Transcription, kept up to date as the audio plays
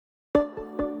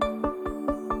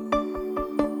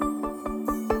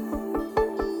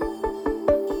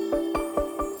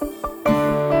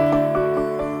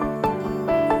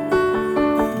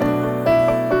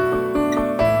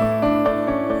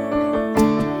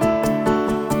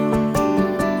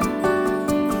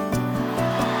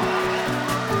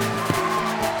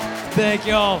Thank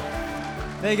y'all.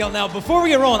 Thank y'all. Now, before we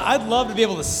get rolling, I'd love to be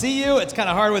able to see you. It's kind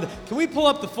of hard with. Can we pull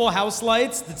up the full house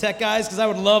lights, the tech guys? Because I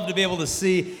would love to be able to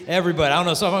see everybody. I don't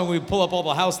know. Sometimes when we pull up all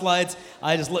the house lights,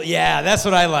 I just look. Yeah, that's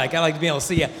what I like. I like to be able to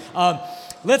see you.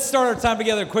 Let's start our time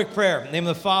together. A quick prayer. In the name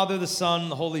of the Father, the Son,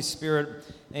 the Holy Spirit.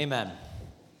 Amen.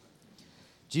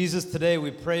 Jesus, today we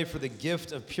pray for the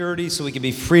gift of purity so we can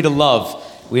be free to love.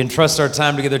 We entrust our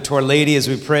time together to Our Lady as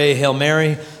we pray, Hail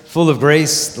Mary, full of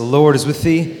grace, the Lord is with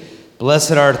thee.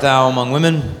 Blessed art thou among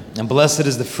women, and blessed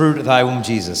is the fruit of thy womb,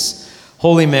 Jesus.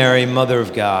 Holy Mary, Mother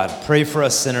of God, pray for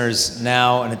us sinners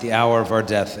now and at the hour of our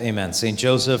death. Amen. Saint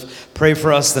Joseph, pray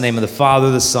for us in the name of the Father,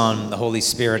 the Son, the Holy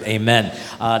Spirit. Amen.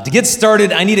 To get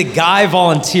started, I need a guy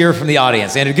volunteer from the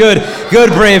audience. And good,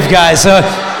 brave guys.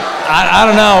 I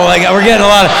don't know, like we're getting a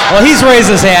lot of, well, he's raised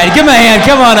his hand. Give him a hand,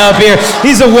 come on up here.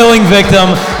 He's a willing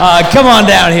victim. Come on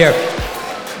down here.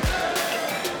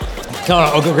 Come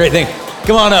on, oh, great thing.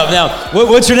 Come on up. Now,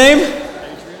 what's your name?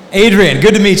 Adrian.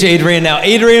 Good to meet you, Adrian. Now,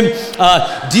 Adrian,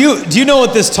 do you know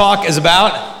what this talk is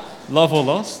about? Love or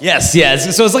lost? Yes.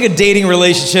 So it's like a dating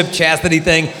relationship, chastity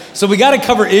thing. So we got to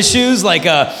cover issues like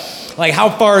how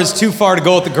far is too far to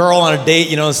go with the girl on a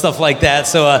date, and stuff like that.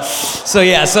 So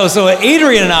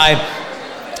Adrian and I,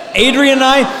 he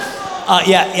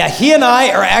and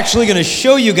I are actually going to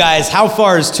show you guys how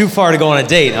far is too far to go on a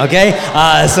date, okay?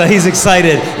 So he's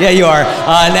excited. Yeah, you are.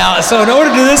 So in order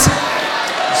to do this,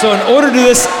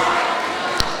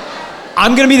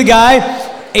 I'm going to be the guy,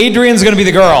 Adrian's going to be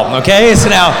the girl, okay?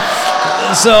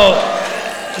 So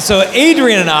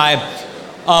Adrian and I,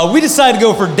 we decided to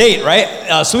go for a date,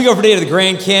 right? So we go for a date at the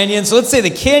Grand Canyon. So let's say the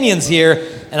canyon's here,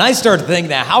 and I start to think,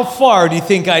 now, how far do you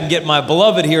think I'd get my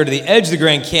beloved here to the edge of the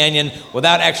Grand Canyon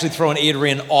without actually throwing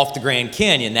Adrian off the Grand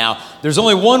Canyon? Now, there's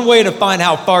only one way to find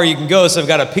how far you can go, so I've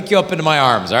got to pick you up into my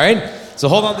arms, all right? So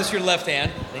hold on, this is your left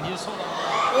hand. Then you just hold on.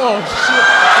 Oh, shit.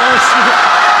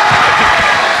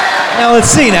 Now, let's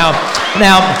see. Now,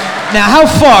 how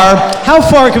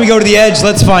far can we go to the edge?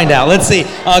 Let's find out. Let's see.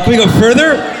 Can we go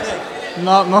further?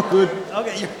 Not good.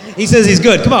 Okay, he says he's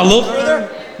good. Come on, a little further.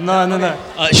 No.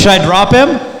 Should I drop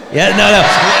him? Yeah, no.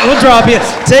 We'll drop you.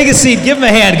 Take a seat. Give him a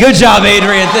hand. Good job,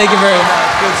 Adrian. Thank you very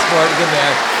much. Good sport. Good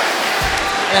man.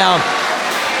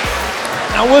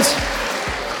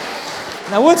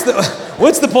 Now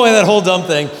what's the point of that whole dumb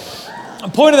thing? The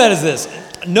point of that is this.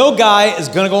 No guy is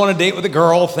going to go on a date with a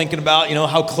girl thinking about,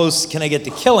 how close can I get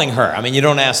to killing her? I mean, you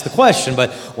don't ask the question,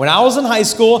 but when I was in high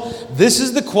school, this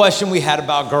is the question we had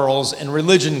about girls in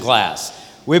religion class.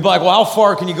 We'd be like, well, how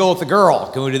far can you go with a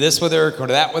girl? Can we do this with her? Can we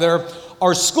do that with her?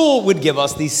 Our school would give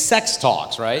us these sex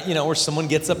talks, right? Where someone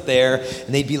gets up there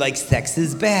and they'd be like, sex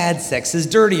is bad, sex is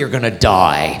dirty, you're going to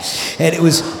die. And it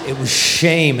was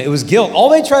shame, it was guilt. All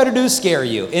they try to do is scare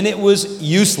you, and it was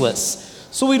useless.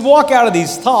 So we'd walk out of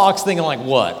these talks thinking like,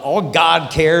 what? All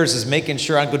God cares is making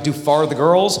sure I don't go too far with the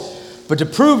girls. But to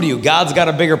prove to you, God's got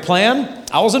a bigger plan,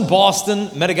 I was in Boston,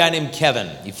 met a guy named Kevin.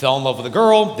 He fell in love with a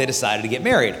girl. They decided to get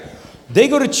married. They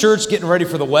go to church getting ready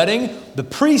for the wedding. The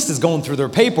priest is going through their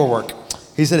paperwork.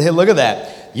 He said, hey, look at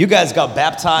that. You guys got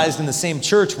baptized in the same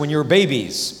church when you were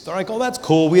babies. They're like, oh, that's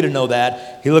cool. We didn't know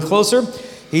that. He looked closer.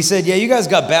 He said, yeah, you guys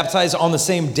got baptized on the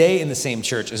same day in the same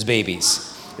church as babies.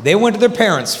 They went to their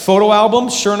parents' photo album.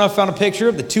 Sure enough, found a picture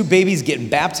of the two babies getting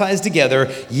baptized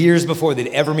together years before they'd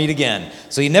ever meet again.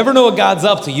 So you never know what God's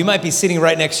up to. You might be sitting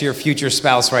right next to your future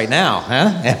spouse right now,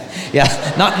 huh? Yeah,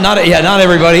 not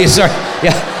everybody. Sorry.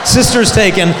 Yeah, sister's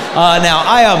taken.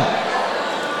 Now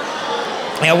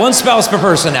one spouse per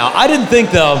person. Now I didn't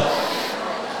think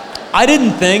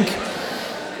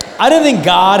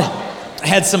God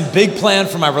had some big plan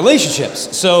for my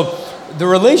relationships. So the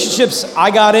relationships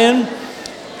I got in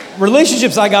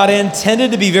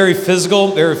tended to be very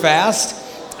physical, very fast.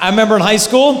 I remember in high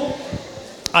school,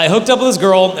 I hooked up with this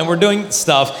girl and we're doing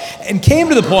stuff and came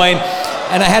to the point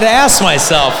and I had to ask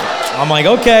myself,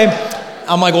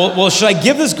 well, should I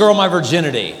give this girl my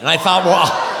virginity? And I thought, well,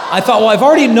 I've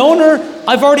already known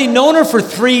her for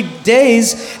 3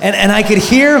 days and I could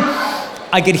hear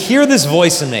this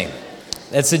voice in me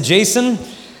that said, Jason,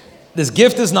 this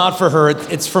gift is not for her,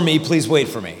 it's for me, please wait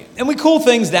for me. And we cooled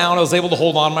things down, I was able to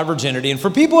hold on to my virginity. And for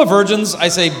people who are virgins, I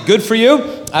say, good for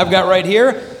you. I've got right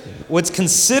here what's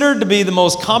considered to be the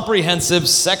most comprehensive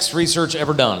sex research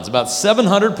ever done. It's about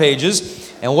 700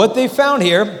 pages. And what they found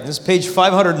here, this is page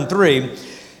 503,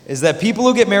 is that people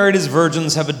who get married as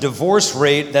virgins have a divorce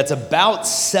rate that's about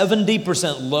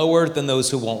 70% lower than those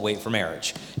who won't wait for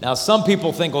marriage. Now, some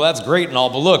people think, well, that's great and all,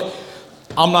 but look,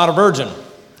 I'm not a virgin.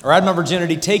 Or I had my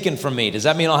virginity taken from me. Does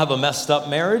that mean I'll have a messed up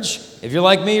marriage? If you're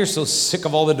like me, you're so sick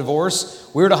of all the divorce.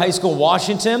 We were at a high school in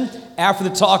Washington. After the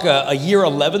talk, a year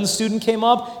 11 student came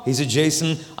up. He said,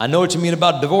 Jason, I know what you mean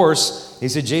about divorce. He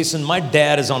said, Jason, my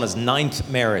dad is on his 9th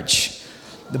marriage.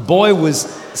 The boy was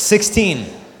 16.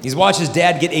 He's watched his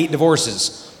dad get 8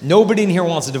 divorces. Nobody in here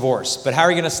wants a divorce, but how are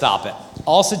you going to stop it?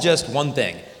 I'll suggest one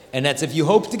thing, and that's if you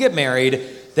hope to get married,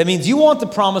 that means you want to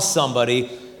promise somebody,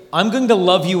 I'm going to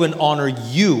love you and honor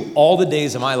you all the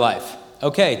days of my life.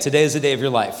 Okay, today is the day of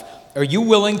your life. Are you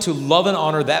willing to love and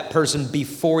honor that person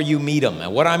before you meet them?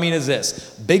 And what I mean is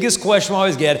this. Biggest question I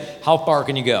always get, how far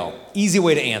can you go? Easy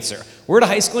way to answer. We're at a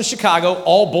high school in Chicago,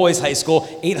 all boys high school,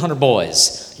 800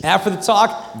 boys. After the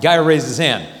talk, guy raised his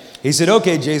hand. He said,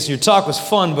 okay, Jason, your talk was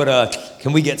fun, but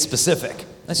can we get specific?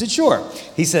 I said, sure.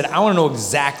 He said, I want to know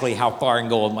exactly how far I can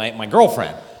go with my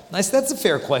girlfriend. And I said, that's a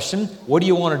fair question. What do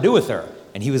you want to do with her?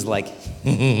 And he was like,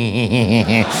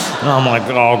 and I'm like,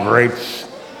 oh, great.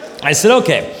 I said,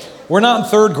 okay, we're not in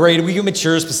 3rd grade. We get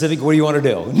mature, specific. What do you want to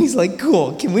do? And he's like,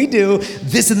 cool. Can we do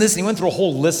this and this? And he went through a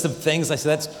whole list of things. I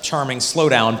said, that's charming. Slow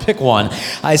down. Pick one.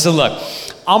 I said, look,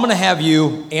 I'm going to have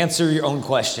you answer your own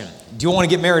question. Do you want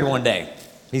to get married one day?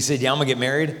 He said, yeah, I'm going to get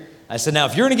married. I said, now,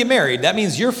 if you're going to get married, that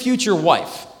means your future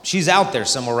wife, she's out there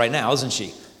somewhere right now, isn't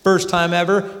she? First time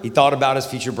ever, he thought about his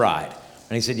future bride.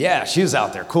 And he said, yeah, she was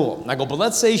out there, cool. And I go, but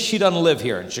let's say she doesn't live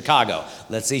here in Chicago.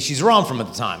 Let's say she's where I'm from at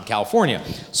the time, California.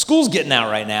 School's getting out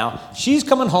right now. She's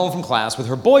coming home from class with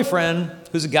her boyfriend,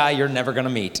 who's a guy you're never going to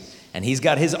meet. And he's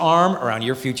got his arm around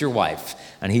your future wife.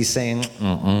 And he's saying,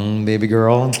 baby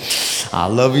girl, I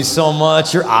love you so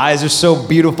much. Your eyes are so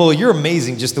beautiful. You're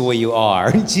amazing just the way you are.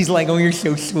 And she's like, oh, you're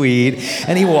so sweet.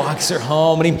 And he walks her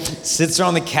home and he sits her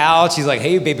on the couch. He's like,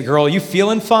 hey, baby girl, you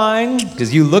feeling fine?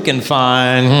 Because you looking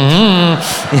fine. You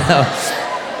know?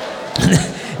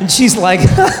 And she's like,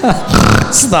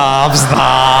 stop.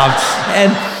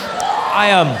 And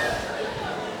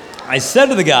I said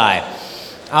to the guy,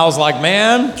 I was like,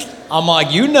 man, I'm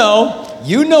like, you know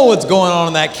what's going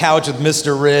on that couch with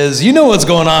Mr. Riz. You know what's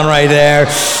going on right there.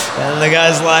 And the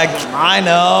guy's like, I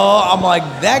know. I'm like,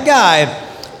 that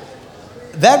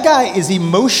guy is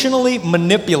emotionally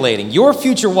manipulating your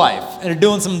future wife and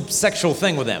doing some sexual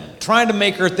thing with him, trying to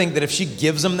make her think that if she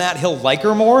gives him that, he'll like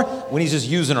her more when he's just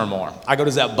using her more. I go,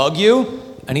 does that bug you?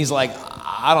 And he's like,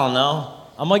 I don't know.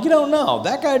 I'm like, you don't know.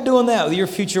 That guy doing that with your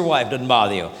future wife doesn't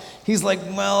bother you. He's like,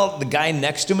 well, the guy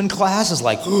next to him in class is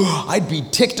like, oh, I'd be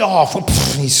ticked off. And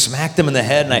he smacked him in the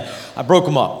head, and I broke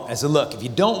him up. I said, look, if you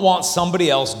don't want somebody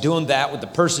else doing that with the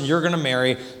person you're going to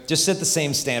marry, just set the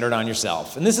same standard on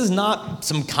yourself. And this is not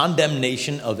some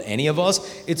condemnation of any of us.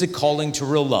 It's a calling to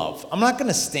real love. I'm not going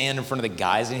to stand in front of the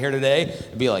guys in here today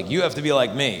and be like, you have to be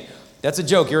like me. That's a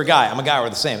joke. You're a guy. I'm a guy. We're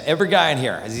the same. Every guy in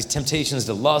here has these temptations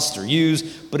to lust or use,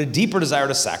 but a deeper desire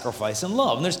to sacrifice and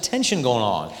love. And there's tension going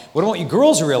on. What I want you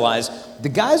girls to realize, the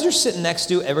guys you're sitting next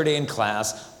to every day in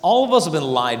class, all of us have been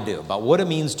lied to about what it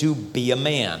means to be a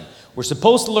man. We're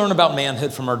supposed to learn about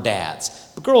manhood from our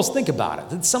dads. But girls, think about it.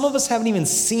 That some of us haven't even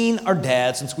seen our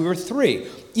dad since we were 3.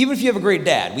 Even if you have a great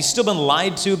dad, we've still been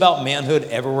lied to about manhood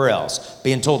everywhere else.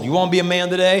 Being told, you want to be a man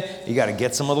today? You got to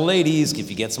get some of the ladies. If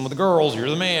you get some of the girls, you're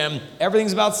the man.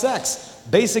 Everything's about sex.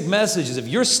 Basic message is if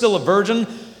you're still a virgin,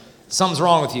 something's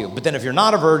wrong with you. But then if you're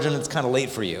not a virgin, it's kind of late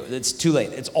for you. It's too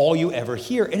late. It's all you ever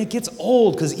hear. And it gets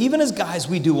old because even as guys,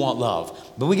 we do want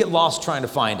love. But we get lost trying to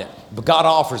find it. But God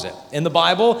offers it. In the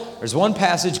Bible, there's one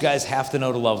passage guys have to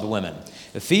know to love the women.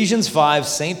 Ephesians 5,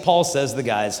 St. Paul says to the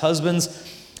guys, husbands,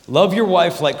 love your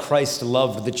wife like Christ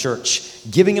loved the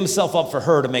church, giving himself up for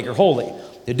her to make her holy.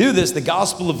 To do this, the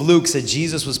Gospel of Luke said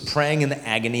Jesus was praying in the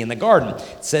agony in the garden.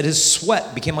 It said his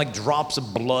sweat became like drops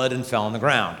of blood and fell on the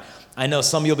ground. I know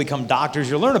some of you'll become doctors,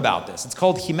 you'll learn about this. It's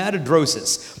called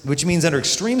hematidrosis, which means under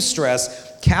extreme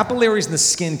stress, capillaries in the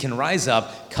skin can rise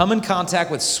up, come in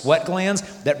contact with sweat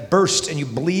glands that burst, and you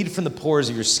bleed from the pores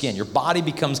of your skin. Your body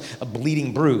becomes a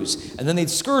bleeding bruise. And then they'd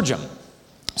scourge them.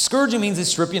 Scourging means they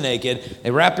strip you naked, they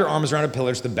wrap your arms around a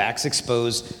pillar so the back's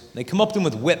exposed, they come up to them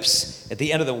with whips. At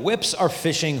the end of the whips are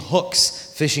fishing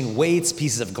hooks, fishing weights,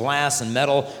 pieces of glass and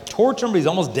metal, torture him, but he's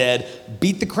almost dead,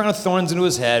 beat the crown of thorns into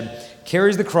his head,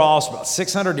 carries the cross about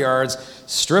 600 yards,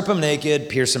 strip him naked,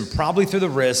 pierce him probably through the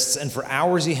wrists, and for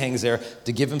hours he hangs there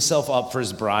to give himself up for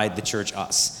his bride, the church,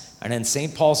 us. And then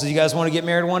St. Paul says, you guys want to get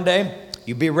married one day?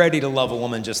 You be ready to love a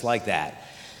woman just like that.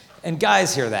 And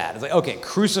guys hear that. It's like, okay,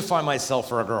 crucify myself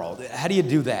for a girl. How do you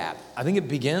do that? I think it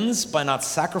begins by not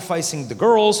sacrificing the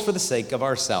girls for the sake of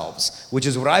ourselves, which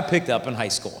is what I picked up in high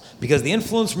school. Because the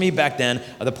influence for me back then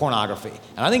are the pornography.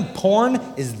 And I think porn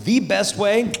is the best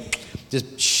way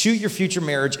to shoot your future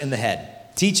marriage in the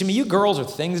head. teaching me you girls are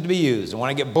things to be used. And when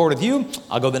I get bored of you,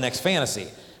 I'll go to the next fantasy.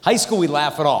 High school, we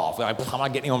laugh it off. Like, I'm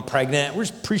not getting anyone pregnant. We're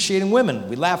just appreciating women.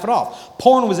 We laugh it off.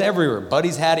 Porn was everywhere.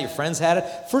 Buddies had it. Your friends had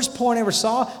it. First porn I ever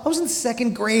saw, I was in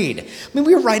 2nd grade. I mean,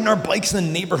 we were riding our bikes in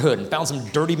the neighborhood and found some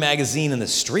dirty magazine in the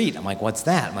street. I'm like, what's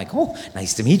that? I'm like, oh,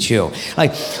 nice to meet you.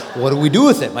 Like, what do we do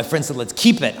with it? My friend said, let's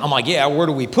keep it. I'm like, yeah, where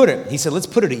do we put it? He said, let's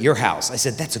put it at your house. I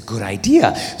said, that's a good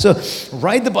idea. So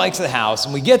ride the bikes to the house,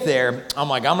 and we get there. I'm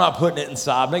like, I'm not putting it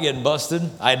inside. I'm not getting busted.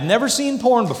 I had never seen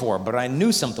porn before, but I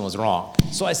knew something was wrong.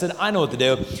 So I said, I know what to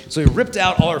do. So we ripped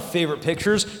out all our favorite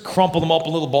pictures, crumpled them up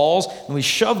in little balls, and we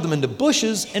shoved them into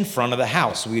bushes in front of the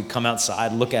house. We'd come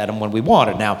outside and look at them when we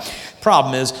wanted. Now,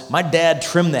 problem is, my dad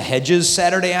trimmed the hedges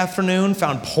Saturday afternoon,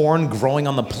 found porn growing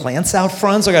on the plants out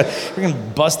front, so I got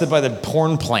freaking busted by the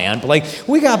porn plant. But like,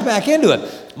 we got back into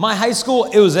it. My high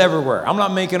school, it was everywhere. I'm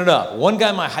not making it up. One guy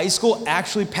in my high school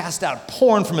actually passed out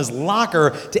porn from his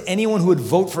locker to anyone who would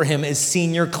vote for him as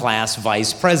senior class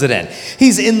vice president.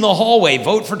 He's in the hallway.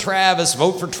 Vote for Travis.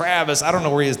 Vote for Travis. I don't know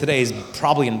where he is today. He's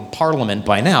probably in Parliament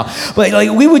by now. But like,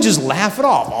 we would just laugh it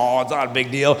off. Oh, it's not a big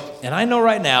deal. And I know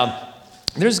right now,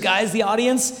 there's guys in the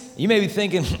audience, you may be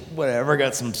thinking, whatever, I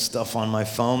got some stuff on my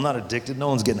phone. I'm not addicted. No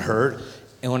one's getting hurt.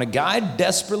 And when a guy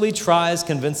desperately tries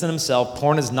convincing himself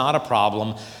porn is not a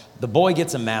problem, the boy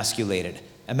gets emasculated.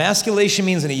 Emasculation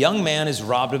means that a young man is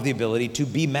robbed of the ability to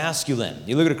be masculine.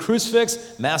 You look at a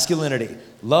crucifix, masculinity.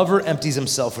 Lover empties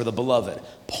himself for the beloved.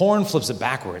 Porn flips it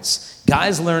backwards.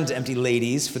 Guys learn to empty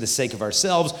ladies for the sake of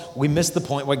ourselves. We miss the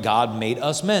point where God made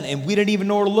us men, and we didn't even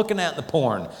know what we're looking at in the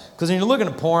porn. Because when you're looking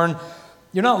at porn,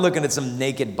 you're not looking at some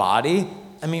naked body.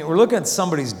 I mean, we're looking at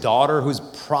somebody's daughter who's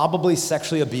probably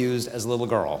sexually abused as a little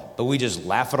girl, but we just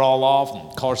laugh it all off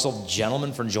and call ourselves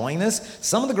gentlemen for enjoying this.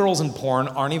 Some of the girls in porn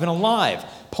aren't even alive.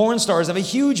 Porn stars have a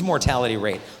huge mortality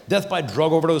rate. Death by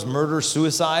drug overdose, murder,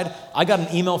 suicide. I got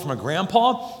an email from a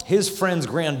grandpa. His friend's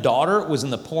granddaughter was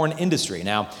in the porn industry.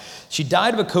 Now, she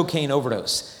died of a cocaine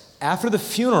overdose. After the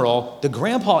funeral, the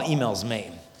grandpa emails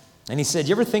me. And he said,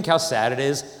 you ever think how sad it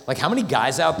is? Like, how many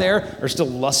guys out there are still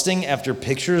lusting after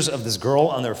pictures of this girl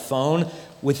on their phone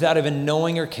without even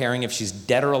knowing or caring if she's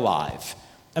dead or alive?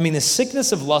 I mean, the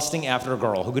sickness of lusting after a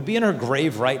girl who could be in her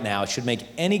grave right now should make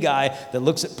any guy that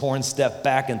looks at porn step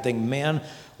back and think, man,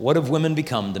 what have women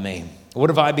become to me? What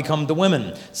have I become to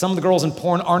women? Some of the girls in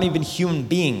porn aren't even human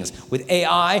beings. With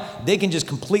AI, they can just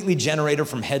completely generate her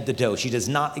from head to toe. She does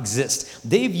not exist.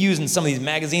 They've used in some of these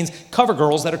magazines cover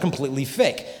girls that are completely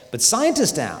fake. But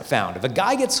scientists found if a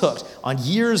guy gets hooked on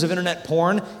years of internet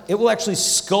porn, it will actually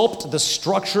sculpt the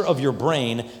structure of your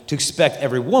brain to expect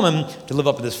every woman to live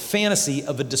up to this fantasy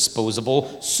of a disposable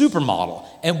supermodel.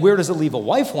 And where does it leave a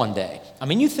wife one day? I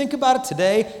mean, you think about it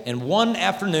today, in one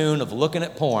afternoon of looking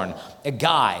at porn, a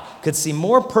guy could see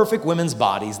more perfect women's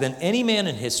bodies than any man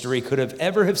in history could have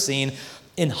ever have seen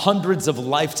in hundreds of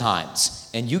lifetimes.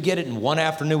 And you get it in one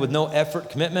afternoon with no effort,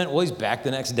 commitment, well, he's back the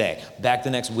next day, back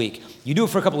the next week. You do it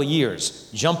for a couple of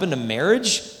years. Jump into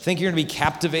marriage, think you're gonna be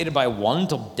captivated by one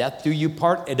till death do you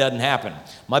part, it doesn't happen.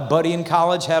 My buddy in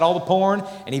college had all the porn,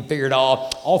 and he figured,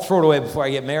 I'll throw it away before I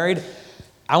get married.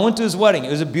 I went to his wedding. It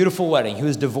was a beautiful wedding. He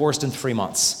was divorced in 3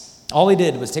 months. All he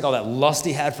did was take all that lust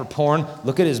he had for porn,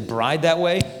 look at his bride that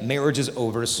way, marriage is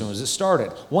over as soon as it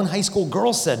started. One high school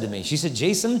girl said to me, she said,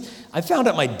 Jason, I found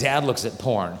out my dad looks at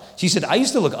porn. She said, I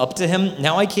used to look up to him,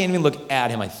 now I can't even look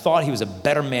at him. I thought he was a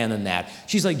better man than that.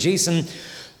 She's like, Jason,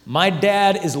 my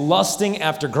dad is lusting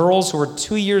after girls who are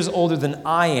 2 years older than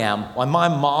I am while my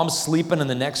mom's sleeping in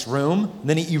the next room. And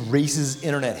then he erases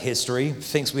internet history,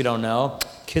 thinks we don't know,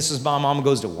 kisses my mom and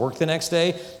goes to work the next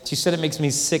day. She said it makes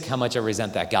me sick how much I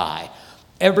resent that guy.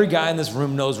 Every guy in this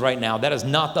room knows right now that is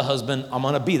not the husband I'm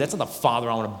gonna be. That's not the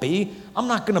father I wanna be. I'm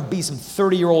not gonna be some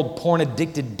 30-year-old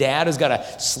porn-addicted dad who's gotta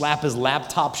slap his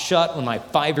laptop shut when my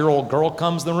 5-year-old girl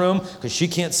comes in the room because she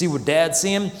can't see what dad's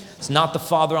seeing. It's not the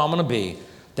father I'm gonna be.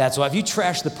 That's why if you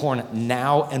trash the porn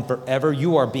now and forever,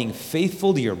 you are being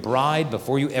faithful to your bride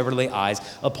before you ever lay eyes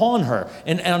upon her.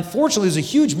 And unfortunately, there's a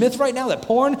huge myth right now that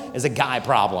porn is a guy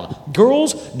problem.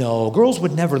 Girls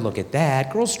would never look at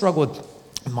that. Girls struggle with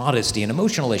modesty and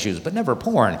emotional issues, but never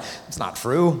porn. It's not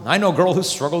true. I know a girl who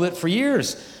struggled with it for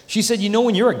years. She said, you know,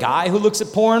 when you're a guy who looks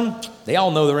at porn, they all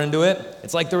know they're into it.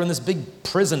 It's like they're in this big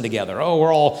prison together. Oh,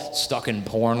 we're all stuck in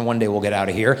porn. One day we'll get out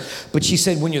of here. But she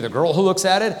said, when you're the girl who looks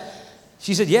at it,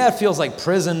 she said, yeah, it feels like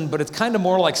prison, but it's kind of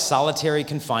more like solitary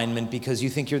confinement because you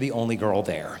think you're the only girl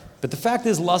there. But the fact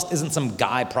is, lust isn't some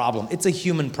guy problem. It's a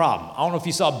human problem. I don't know if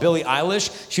you saw Billie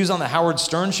Eilish. She was on the Howard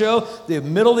Stern show. The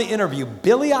middle of the interview,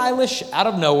 Billie Eilish, out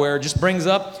of nowhere, just brings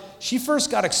up, she first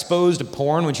got exposed to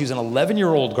porn when she was an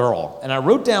 11-year-old girl. And I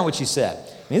wrote down what she said.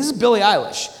 mean, this is Billie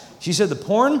Eilish. She said, the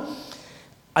porn,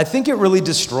 I think it really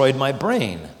destroyed my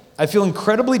brain. I feel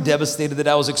incredibly devastated that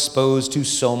I was exposed to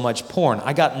so much porn.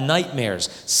 I got nightmares,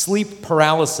 sleep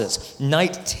paralysis,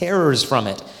 night terrors from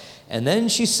it. And then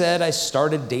she said, I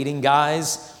started dating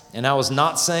guys, and I was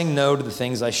not saying no to the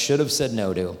things I should have said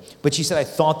no to. But she said, I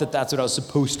thought that that's what I was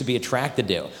supposed to be attracted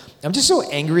to. I'm just so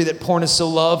angry that porn is so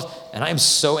loved, and I am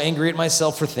so angry at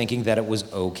myself for thinking that it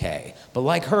was okay. But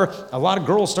like her, a lot of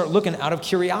girls start looking out of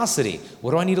curiosity.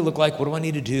 What do I need to look like? What do I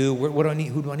need to do? What do I need?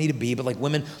 Who do I need to be? But like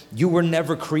women, you were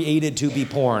never created to be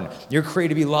porn. You're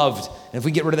created to be loved. And if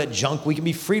we get rid of that junk, we can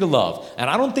be free to love. And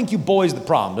I don't think you boys are the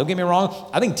problem. Don't get me wrong.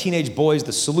 I think teenage boys are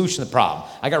the solution to the problem.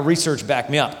 I got research back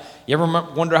me up. You ever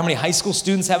wonder how many high school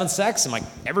students having sex? And like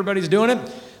everybody's doing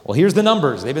it? Well, here's the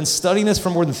numbers. They've been studying this for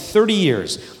more than 30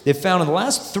 years. They've found in the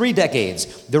last 3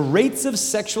 decades, the rates of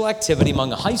sexual activity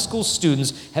among high school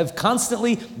students have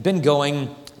constantly been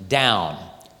going down.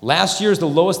 Last year is the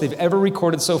lowest they've ever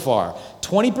recorded so far.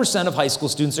 20% of high school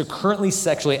students are currently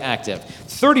sexually active.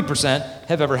 30%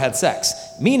 have ever had sex,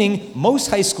 meaning most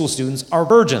high school students are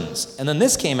virgins. And then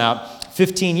this came out,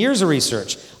 15 years of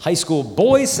research. High school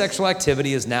boys' sexual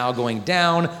activity is now going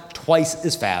down twice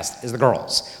as fast as the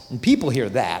girls. And people hear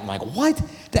that and like, what?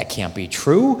 That can't be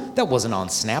true. That wasn't on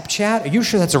Snapchat. Are you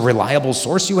sure that's a reliable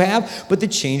source you have? But the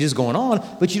change is going on,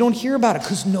 but you don't hear about it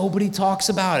because nobody talks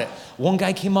about it. One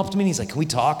guy came up to me and he's like, can we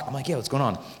talk? I'm like, yeah, what's going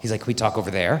on? He's like, can we talk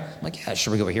over there? I'm like, yeah,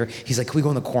 sure, we go over here. He's like, can we go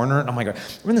in the corner? And I'm like,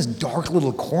 we're in this dark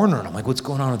little corner. And I'm like, what's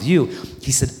going on with you?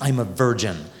 He said, I'm a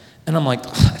virgin. And I'm like,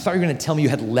 I thought you were going to tell me you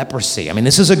had leprosy. I mean,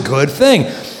 this is a good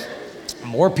thing.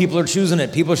 More people are choosing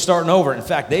it. People are starting over. In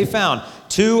fact, they found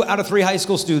 2 out of 3 high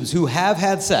school students who have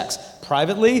had sex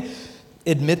privately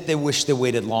admit they wish they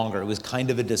waited longer. It was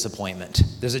kind of a disappointment.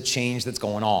 There's a change that's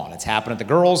going on. It's happening at the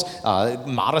girls.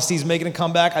 Modesty's making a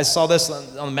comeback. I saw this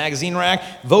on the magazine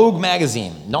rack. Vogue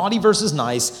magazine, naughty versus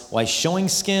nice, why showing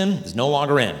skin is no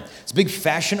longer in. It's a big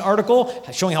fashion article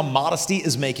showing how modesty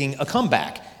is making a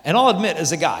comeback. And I'll admit,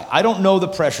 as a guy, I don't know the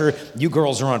pressure you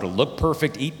girls are under. Look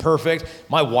perfect, eat perfect.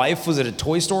 My wife was at a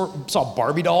toy store, saw a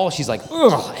Barbie doll. She's like,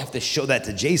 ugh, I have to show that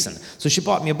to Jason. So she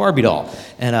bought me a Barbie doll,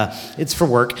 and it's for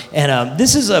work. And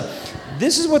this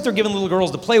is what they're giving little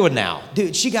girls to play with now.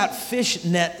 Dude, she got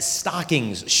fishnet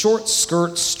stockings, short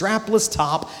skirt, strapless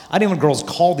top. I didn't know what girls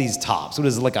call these tops. What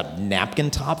is it, like a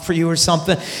napkin top for you or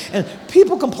something? And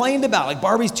people complained about, like,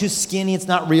 Barbie's too skinny, it's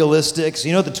not realistic. So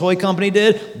you know what the toy company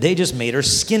did? They just made her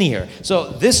skinnier. So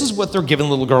this is what they're giving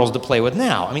little girls to play with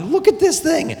now. I mean, look at this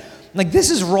thing. Like,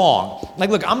 this is wrong. Like,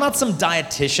 look, I'm not some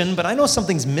dietitian, but I know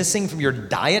something's missing from your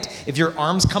diet if your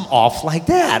arms come off like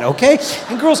that, okay?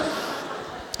 And girls,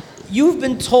 you've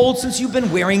been told since you've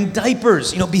been wearing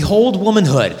diapers, behold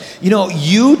womanhood.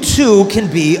 You too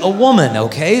can be a woman,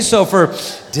 okay? So for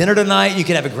dinner tonight, you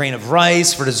can have a grain of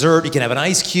rice. For dessert, you can have an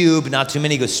ice cube. Not too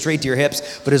many, go straight to your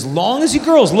hips. But as long as you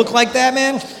girls look like that,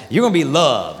 man, you're gonna be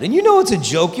loved. And you know it's a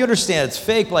joke. You understand it's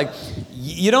fake. Like,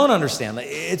 you don't understand.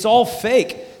 It's all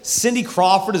fake. Cindy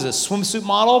Crawford is a swimsuit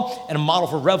model and a model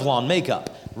for Revlon makeup.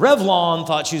 Revlon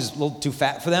thought she was a little too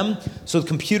fat for them, so the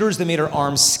computers, they made her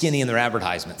arms skinny in their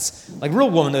advertisements. Like, real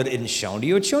womanhood isn't shown to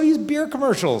you. It's shown you beer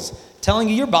commercials telling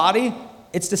you your body,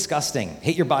 it's disgusting.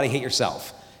 Hate your body, hate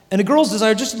yourself. And a girl's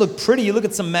desire just to look pretty. You look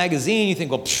at some magazine, you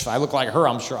think, well, I look like her,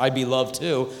 I'm sure I'd be loved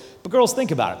too. But girls, think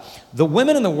about it. The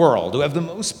women in the world who have the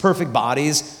most perfect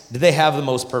bodies, do they have the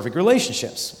most perfect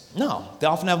relationships? No, they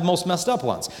often have the most messed up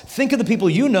ones. Think of the people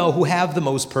you know who have the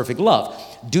most perfect love.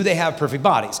 Do they have perfect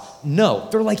bodies? No,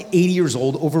 they're like 80 years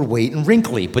old, overweight and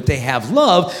wrinkly, but they have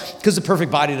love because the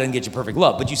perfect body doesn't get you perfect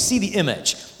love. But you see the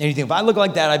image and you think, if I look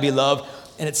like that, I'd be loved.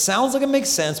 And it sounds like it makes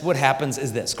sense. What happens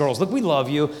is this. Girls, look, we love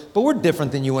you, but we're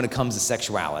different than you when it comes to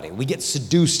sexuality. We get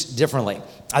seduced differently.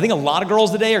 I think a lot of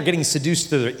girls today are getting seduced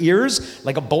through their ears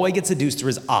like a boy gets seduced through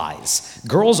his eyes.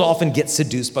 Girls often get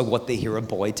seduced by what they hear a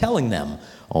boy telling them.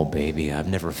 Oh, baby, I've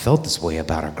never felt this way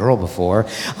about a girl before.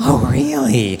 Oh,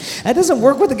 really? That doesn't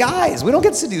work with the guys. We don't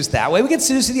get seduced that way. We get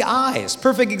seduced through the eyes.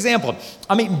 Perfect example.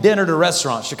 I'm eating dinner at a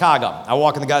restaurant in Chicago. I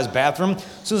walk in the guy's bathroom. As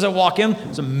soon as I walk in,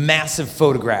 there's a massive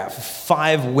photograph of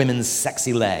 5 women's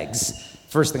sexy legs.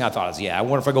 First thing I thought is, I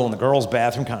wonder if I go in the girls'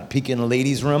 bathroom, kind of peek in the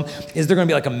ladies' room, is there going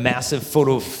to be like a massive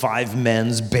photo of 5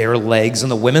 men's bare legs in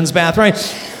the women's bathroom?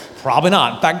 Probably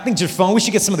not. In fact, I think it's your phone. We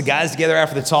should get some of the guys together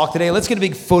after the talk today. Let's get a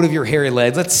big photo of your hairy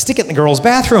legs. Let's stick it in the girls'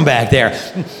 bathroom back there.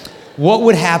 What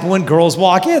would happen when girls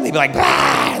walk in? They'd be like,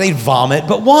 bah! They'd vomit.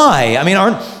 But why? I mean,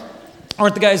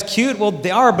 aren't the guys cute? Well,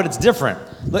 they are, but it's different.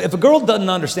 Look, if a girl doesn't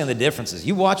understand the differences,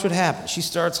 you watch what happens. She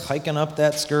starts hiking up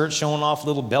that skirt, showing off a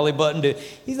little belly button.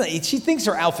 She thinks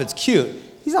her outfit's cute.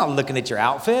 He's not looking at your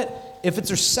outfit. If it's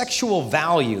her sexual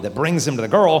value that brings him to the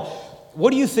girl,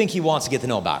 what do you think he wants to get to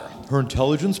know about her? Her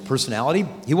intelligence, personality?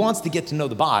 He wants to get to know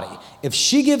the body. If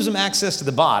she gives him access to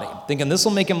the body, thinking this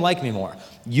will make him like me more,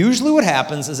 usually what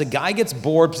happens is a guy gets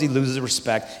bored because he loses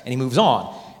respect and he moves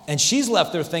on. And she's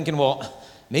left there thinking, well,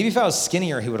 maybe if I was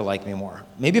skinnier, he would have liked me more.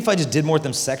 Maybe if I just did more with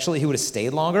him sexually, he would have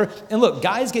stayed longer. And look,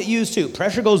 guys get used too.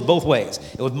 Pressure goes both ways.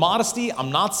 And with modesty,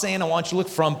 I'm not saying I want you to look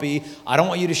frumpy. I don't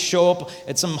want you to show up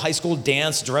at some high school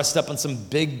dance dressed up in some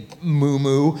big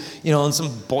moo-moo, and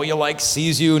some boy you like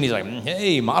sees you and he's like,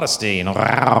 hey, modesty, you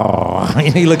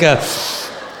look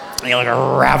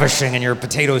ravishing in your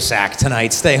potato sack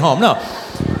tonight. Stay home. No.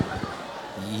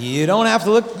 You don't have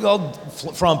to look all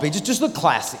frumpy. Just look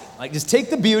classy. Just take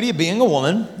the beauty of being a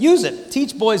woman, use it.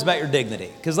 Teach boys about your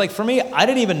dignity. Because for me, I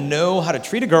didn't even know how to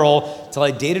treat a girl till I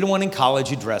dated one in college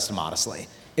who dressed modestly.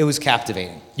 It was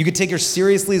captivating. You could take her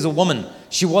seriously as a woman.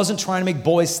 She wasn't trying to make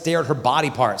boys stare at her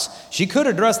body parts. She could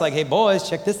have dressed like, hey, boys,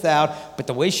 check this out. But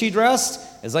the way she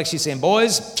dressed is like she's saying,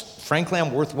 boys, frankly,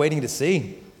 I'm worth waiting to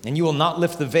see. And you will not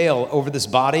lift the veil over this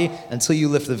body until you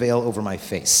lift the veil over my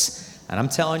face. And I'm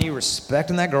telling you,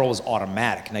 respecting that girl was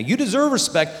automatic. Now, you deserve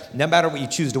respect no matter what you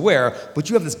choose to wear, but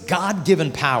you have this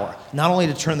God-given power, not only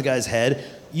to turn the guy's head,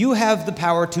 you have the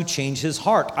power to change his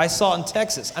heart. I saw it in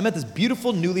Texas. I met this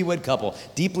beautiful newlywed couple,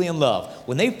 deeply in love.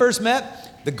 When they first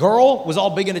met, the girl was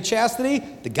all big into chastity.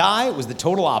 The guy was the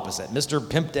total opposite. Mr.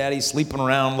 Pimp Daddy, sleeping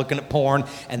around, looking at porn.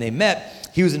 And they met.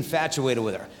 He was infatuated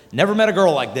with her. Never met a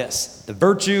girl like this. The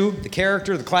virtue, the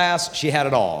character, the class, she had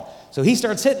it all. So he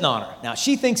starts hitting on her. Now,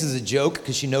 she thinks it's a joke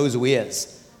because she knows who he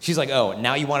is. She's like, oh,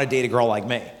 now you want to date a girl like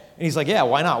me? And he's like, yeah,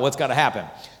 why not? What's got to happen?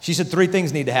 She said, 3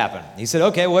 things need to happen. He said,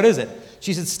 okay, what is it?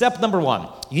 She said, step number 1,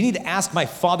 you need to ask my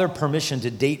father permission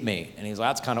to date me. And he's like,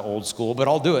 that's kind of old school, but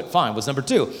I'll do it. Fine. What's number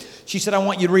 2? She said, I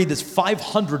want you to read this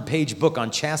 500-page book on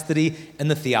chastity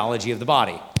and the theology of the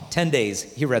body. 10 days,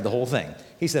 he read the whole thing.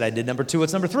 He said, I did number 2.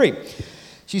 What's number 3?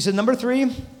 She said, number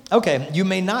 3, okay, you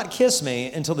may not kiss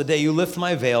me until the day you lift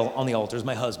my veil on the altar as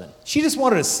my husband. She just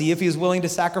wanted to see if he was willing to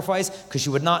sacrifice because she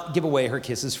would not give away her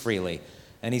kisses freely.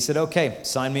 And he said, okay,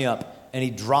 sign me up. And he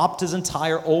dropped his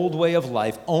entire old way of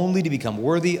life only to become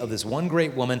worthy of this one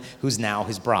great woman who's now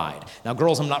his bride. Now,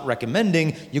 girls, I'm not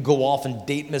recommending you go off and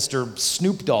date Mr.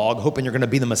 Snoop Dogg hoping you're going to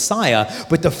be the Messiah,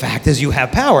 but the fact is you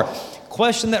have power.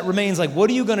 Question that remains, what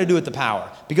are you going to do with the power?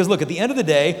 Because look, at the end of the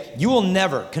day, you will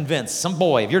never convince some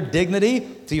boy of your dignity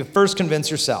till you first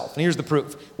convince yourself. And here's the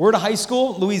proof. We're at a high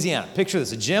school, Louisiana. Picture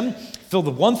this, a gym filled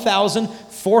with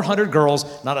 1,400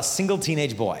 girls, not a single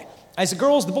teenage boy. I said,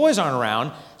 girls, the boys aren't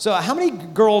around. So how many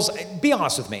girls, be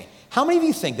honest with me, how many of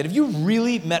you think that if you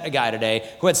really met a guy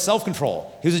today who had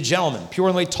self-control, he was a gentleman, pure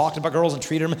in the way he talked about girls and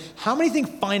treated them, how many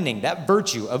think finding that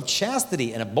virtue of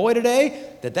chastity in a boy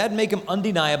today, that'd make him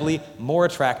undeniably more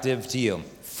attractive to you?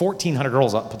 1,400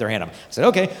 girls put their hand up. I said,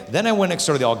 okay. Then I went next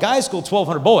door to the all-guys school,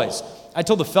 1,200 boys. I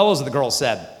told the fellows that the girls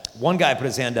said. One guy put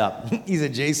his hand up. He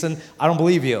said, Jason, I don't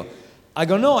believe you. I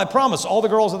go, no, I promise. All the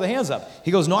girls have their hands up.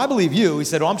 He goes, no, I believe you. He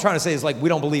said, what I'm trying to say is we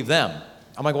don't believe them.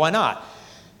 I'm like, why not?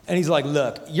 And he's like,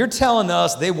 look, you're telling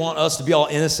us they want us to be all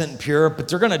innocent and pure, but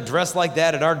they're going to dress like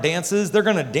that at our dances. They're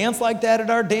going to dance like that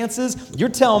at our dances. You're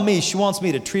telling me she wants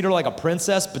me to treat her like a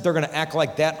princess, but they're going to act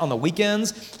like that on the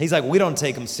weekends? He's like, we don't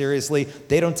take them seriously.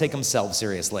 They don't take themselves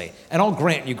seriously. And I'll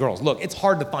grant you girls, look, it's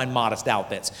hard to find modest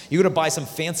outfits. You go to buy some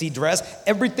fancy dress,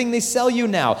 everything they sell you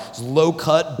now is low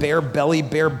cut, bare belly,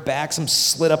 bare back, some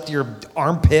slit up to your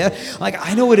armpit.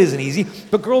 I know it isn't easy,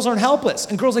 but girls aren't helpless.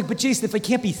 And girls are like, but Jason, if I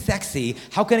can't be sexy,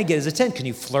 how can I get his attention? Can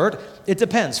you flirt? It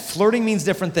depends. Flirting means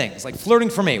different things. Flirting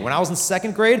for me, when I was in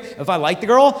 2nd grade, if I liked the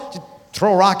girl, just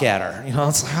throw a rock at her.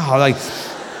 It's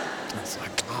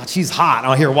oh, she's hot.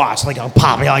 Oh, here, watch. I'll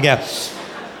pop. Yeah.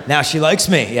 Now she likes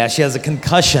me. Yeah, she has a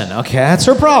concussion. Okay, that's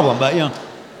her problem. But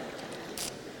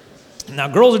now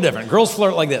girls are different. Girls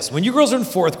flirt like this. When you girls are in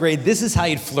 4th grade, this is how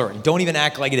you'd flirt. Don't even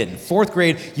act like you didn't. 4th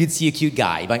grade, you'd see a cute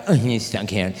guy. You'd be like, oh, he's not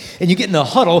cute. And you get in a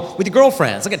huddle with your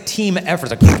girlfriends. It's like a team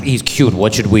effort. It's like, he's cute.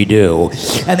 What should we do?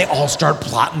 And they all start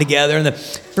plotting together. And the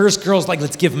first girl's like,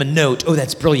 let's give him a note. Oh,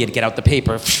 that's brilliant. Get out the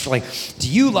paper. Do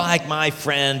you like my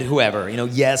friend, whoever?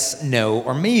 Yes, no,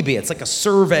 or maybe. It's like a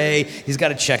survey. He's got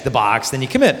to check the box. Then you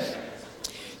commit.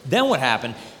 Then what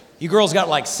happened? You girls got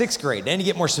 6th grade. Then you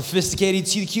get more sophisticated. You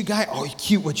see the cute guy. Oh, you're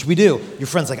cute. What should we do? Your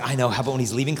friend's like, I know. How about when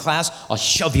he's leaving class, I'll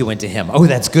shove you into him. Oh,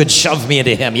 that's good. Shove me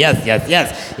into him. Yes.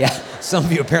 Yeah. Some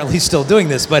of you apparently still doing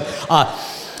this. But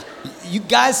You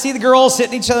guys see the girls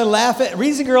hitting each other, laughing.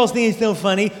 Reason girls think it's so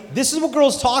funny, this is what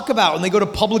girls talk about when they go to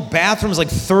public bathrooms, like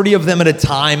 30 of them at a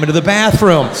time into the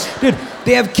bathroom. Dude,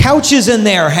 they have couches in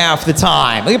there half the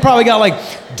time. They probably got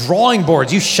like drawing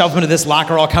boards. You shove them into this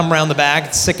locker, I'll come around the back.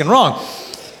 It's sick and wrong.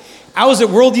 I was at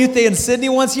World Youth Day in Sydney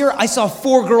once year. I saw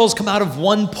 4 girls come out of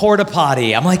one porta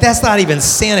potty. I'm like, that's not even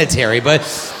sanitary, but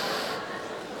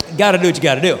gotta do what you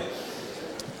gotta do.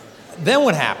 Then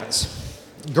what happens?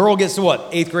 Girl gets to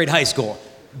what? 8th grade high school.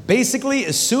 Basically,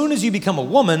 as soon as you become a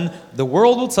woman, the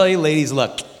world will tell you, ladies,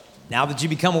 look, now that you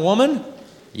become a woman,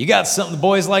 you got something the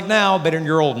boys like now, better than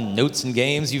your old notes and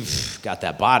games. You've got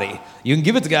that body. You can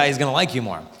give it to the guy, he's gonna like you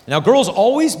more. Now, girls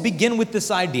always begin with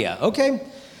this idea. Okay,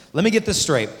 let me get this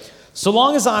straight. So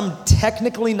long as I'm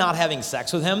technically not having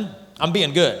sex with him, I'm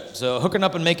being good. So hooking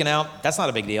up and making out, that's not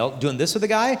a big deal. Doing this with a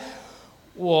guy,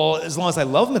 well, as long as I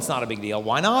love him, it's not a big deal.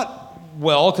 Why not?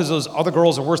 Well, because those other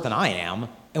girls are worse than I am.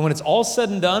 And when it's all said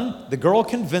and done, the girl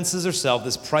convinces herself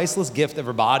this priceless gift of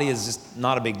her body is just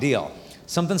not a big deal.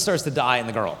 Something starts to die in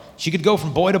the girl. She could go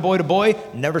from boy to boy to boy,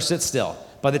 never sit still.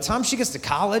 By the time she gets to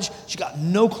college, she got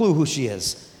no clue who she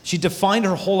is. She defined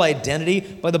her whole identity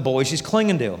by the boy she's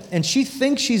clinging to. And she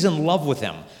thinks she's in love with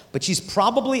him. But she's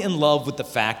probably in love with the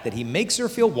fact that he makes her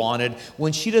feel wanted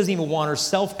when she doesn't even want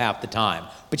herself half the time.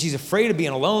 But she's afraid of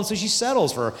being alone, so she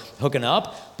settles for hooking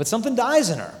up. But something dies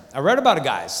in her. I read about a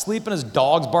guy sleeping, his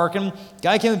dog's barking.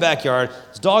 Guy came in the backyard,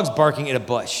 his dog's barking at a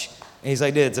bush. And he's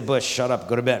like, dude, it's a bush, shut up,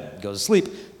 go to bed. He goes to sleep.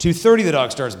 2:30, the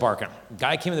dog starts barking.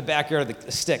 Guy came in the backyard with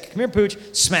a stick. Come here, Pooch.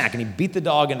 Smack, and he beat the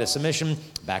dog into submission,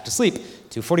 back to sleep.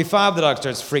 2:45, the dog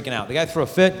starts freaking out. The guy threw a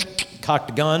fit, cocked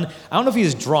a gun. I don't know if he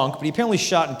was drunk, but he apparently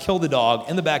shot and killed the dog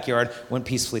in the backyard, went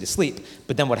peacefully to sleep.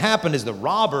 But then what happened is the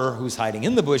robber, who's hiding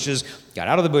in the bushes, got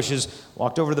out of the bushes,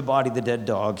 walked over to the body of the dead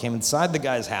dog, came inside the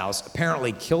guy's house,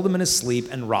 apparently killed him in his sleep,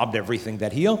 and robbed everything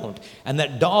that he owned. And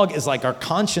that dog is like our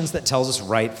conscience that tells us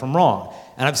right from wrong.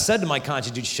 And I've said to my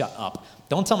conscience, dude, shut up.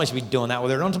 Don't tell me I should be doing that with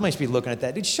her. Don't tell me I should be looking at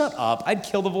that. Dude, shut up. I'd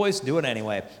kill the voice, do it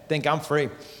anyway. Think I'm free.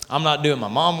 I'm not doing what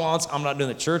my mom wants. I'm not doing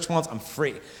the church wants. I'm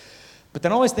free. But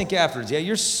then I always think afterwards, yeah,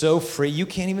 you're so free, you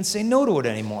can't even say no to it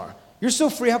anymore. You're so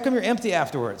free, how come you're empty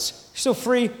afterwards? You're so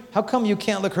free, how come you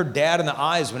can't look her dad in the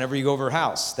eyes whenever you go over her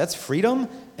house? That's freedom,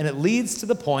 and it leads to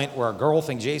the point where a girl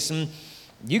thinks, Jason,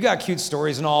 you got cute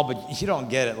stories and all, but you don't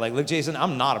get it. Like, look, Jason,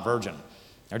 I'm not a virgin.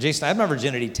 Or Jason, I had my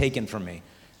virginity taken from me.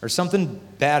 Or something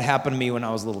bad happened to me when I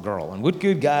was a little girl. And what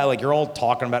good guy, like you're all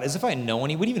talking about, as if I know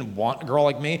any, would even want a girl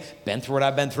like me, been through what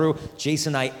I've been through.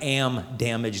 Jason, I am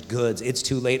damaged goods. It's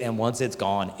too late, and once it's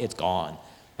gone, it's gone.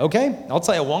 Okay? I'll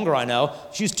tell you one girl I know.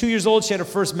 She was 2 years old, she had her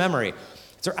first memory.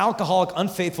 It's her alcoholic,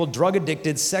 unfaithful,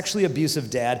 drug-addicted, sexually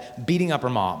abusive dad beating up her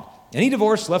mom. And he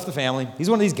divorced, left the family. He's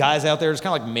one of these guys out there who's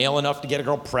kind of like male enough to get a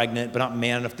girl pregnant, but not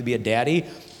man enough to be a daddy.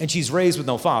 And she's raised with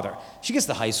no father. She gets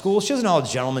to high school. She doesn't know how a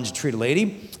gentleman should treat a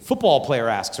lady. Football player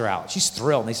asks her out. She's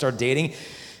thrilled. And they start dating.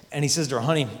 And he says to her,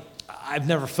 honey, I've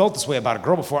never felt this way about a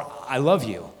girl before. I love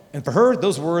you. And for her,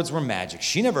 those words were magic.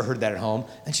 She never heard that at home.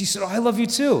 And she said, oh, I love you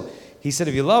too. He said,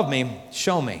 if you love me,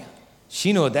 show me.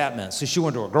 She knew what that meant. So she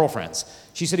went to her girlfriends.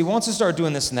 She said, he wants to start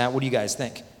doing this and that. What do you guys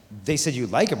think? They said, you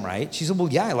like him, right? She said, well,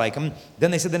 yeah, I like him. Then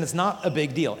they said, then it's not a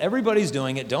big deal. Everybody's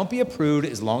doing it. Don't be a prude.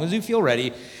 As long as you feel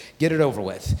ready, get it over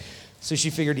with. So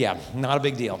she figured, yeah, not a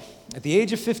big deal. At the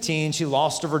age of 15, she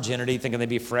lost her virginity, thinking they'd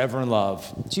be forever in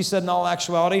love. She said, in all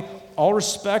actuality, all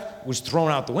respect was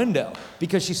thrown out the window.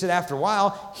 Because she said, after a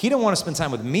while, he didn't want to spend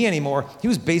time with me anymore. He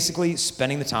was basically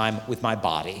spending the time with my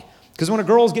body. Because when a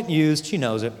girl's getting used, she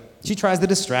knows it. She tries to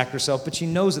distract herself, but she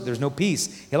knows that there's no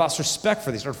peace. He lost respect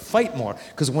for this. They start to fight more,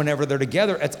 because whenever they're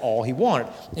together, that's all he wanted.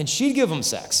 And she'd give him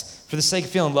sex for the sake of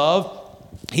feeling love.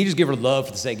 He'd just give her love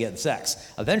for the sake of getting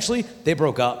sex. Eventually, they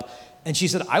broke up. And she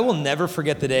said, I will never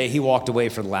forget the day he walked away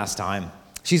for the last time.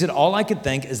 She said, all I could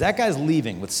think is that guy's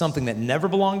leaving with something that never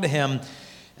belonged to him,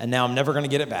 and now I'm never going to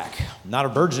get it back. I'm not a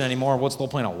virgin anymore. What's the whole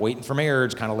point? I'm waiting for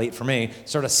marriage, kind of late for me.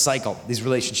 Sort of cycle, these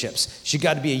relationships. She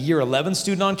got to be a year 11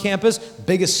 student on campus,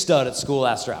 biggest stud at school,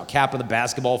 asked her out, captain of the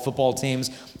basketball, football teams.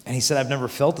 And he said, I've never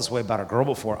felt this way about a girl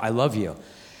before. I love you.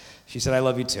 She said, I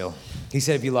love you too. He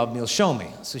said, if you love me, you'll show me.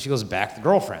 So she goes back to the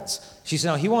girlfriends. She said,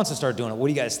 no, he wants to start doing it. What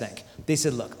do you guys think? They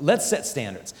said, look, let's set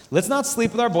standards. Let's not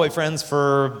sleep with our boyfriends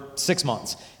for 6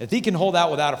 months. If he can hold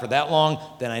out without it for that long,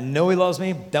 then I know he loves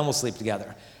me, then we'll sleep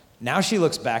together. Now she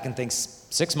looks back and thinks,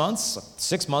 6 months?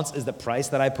 6 months is the price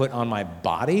that I put on my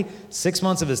body? 6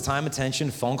 months of his time, attention,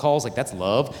 phone calls, like that's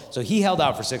love. So he held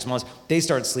out for 6 months. They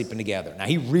started sleeping together. Now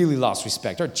he really lost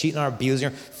respect. Started cheating on her, abusing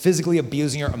her, physically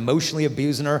abusing her, emotionally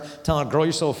abusing her, telling her, girl,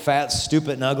 you're so fat,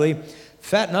 stupid, and ugly.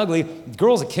 fat and ugly. The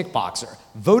girl's a kickboxer.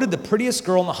 Voted the prettiest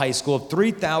girl in the high school of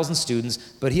 3,000 students,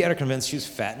 but he had her convinced she was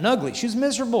fat and ugly. She was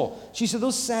miserable. She said,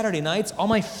 those Saturday nights, all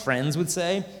my friends would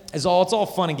say, it's all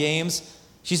fun and games.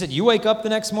 She said, you wake up the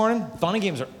next morning, fun and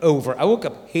games are over. I woke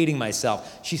up hating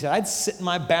myself. She said, I'd sit in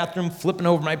my bathroom flipping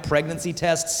over my pregnancy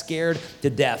test, scared to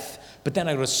death. But then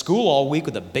I go to school all week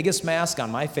with the biggest mask on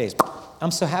my face.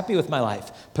 I'm so happy with my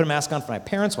life. Put a mask on for my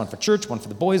parents, one for church, one for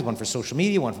the boys, one for social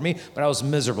media, one for me, but I was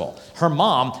miserable. Her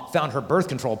mom found her birth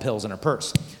control pills in her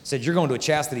purse. Said, you're going to a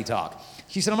chastity talk.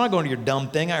 She said, I'm not going to your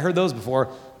dumb thing. I heard those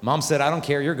before. Mom said, I don't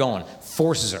care, you're going.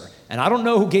 Forces her. And I don't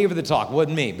know who gave her the talk,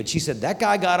 wasn't me. But she said, that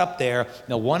guy got up there.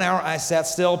 The 1 hour I sat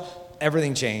still,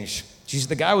 everything changed. She said,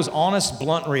 the guy was honest,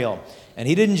 blunt, and real. And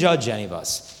he didn't judge any of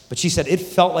us. But she said, it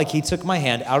felt like he took my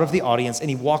hand out of the audience and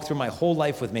he walked through my whole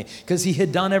life with me because he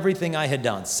had done everything I had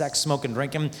done, sex, smoking,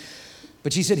 drinking.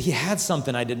 But she said, he had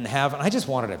something I didn't have and I just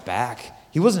wanted it back.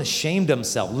 He wasn't ashamed of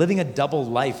himself, living a double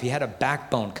life. He had a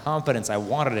backbone, confidence. I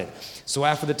wanted it. So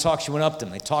after the talk, she went up to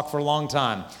him. They talked for a long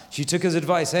time. She took his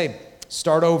advice, hey,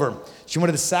 start over. She went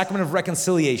to the sacrament of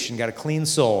reconciliation, got a clean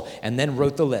soul, and then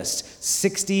wrote the list.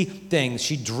 60 things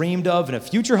she dreamed of in a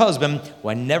future husband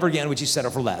why never again would she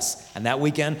settle for less. And that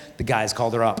weekend, the guys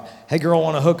called her up. Hey, girl,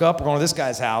 want to hook up? We're going to this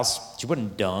guy's house. She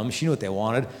wasn't dumb. She knew what they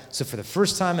wanted. So for the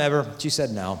first time ever, she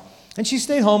said no. And she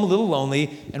stayed home a little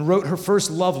lonely and wrote her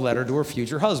first love letter to her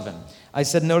future husband. I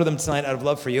said no to them tonight out of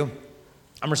love for you.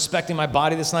 I'm respecting my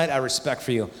body this night. I have respect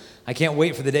for you. I can't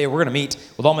wait for the day we're going to meet.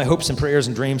 With all my hopes and prayers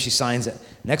and dreams, she signs it.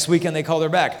 Next weekend, they called her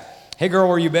back. Hey, girl,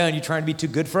 where you been? You trying to be too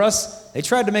good for us? They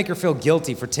tried to make her feel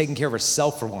guilty for taking care of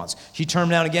herself for once. She turned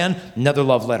down again, another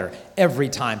love letter. Every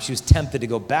time she was tempted to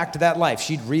go back to that life,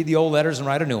 she'd read the old letters and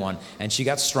write a new one, and she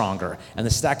got stronger. And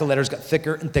the stack of letters got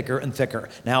thicker and thicker and thicker.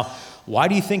 Now, why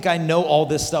do you think I know all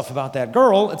this stuff about that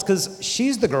girl? It's because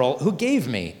she's the girl who gave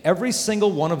me every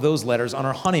single one of those letters on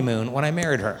our honeymoon when I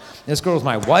married her. This girl was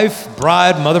my wife,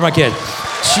 bride, mother of my kid.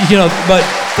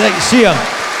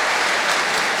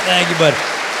 Thank you, bud.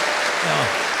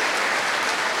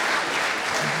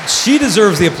 She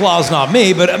deserves the applause, not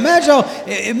me, but imagine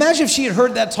if she had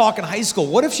heard that talk in high school.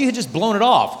 What if she had just blown it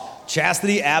off?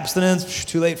 Chastity, abstinence,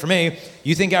 too late for me.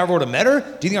 You think I ever would have met her?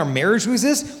 Do you think our marriage would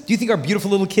exist? Do you think our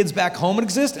beautiful little kids back home would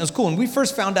exist? And it was cool. When we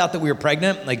first found out that we were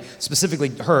pregnant, like specifically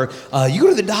her, you go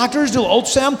to the doctors, do an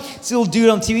ultrasound, see a little dude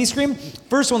on the TV screen.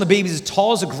 First one, the baby's as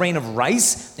tall as a grain of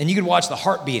rice, and you could watch the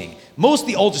heart beating. Most of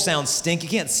the ultrasounds stink. You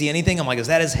can't see anything. I'm like, is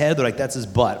that his head? They're like, that's his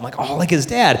butt. I'm like, oh, like his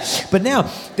dad. But now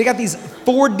they got these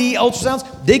 4D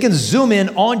ultrasounds. They can zoom in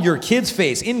on your kid's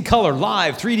face in color,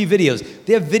 live, 3D videos.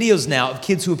 They have videos now of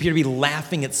kids who appear to be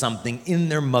laughing at something in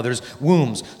their mother's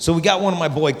wombs. So we got one of my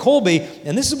boy Colby,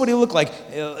 and this is what he looked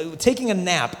like taking a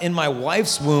nap in my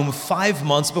wife's womb 5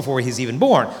 months before he's even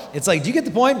born. It's like, do you get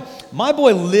the point? My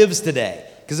boy lives today.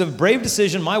 Because of a brave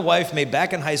decision my wife made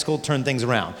back in high school to turn things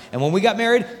around. And when we got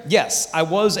married, yes, I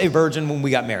was a virgin when we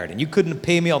got married. And you couldn't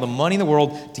pay me all the money in the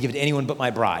world to give it to anyone but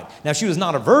my bride. Now, she was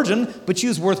not a virgin, but she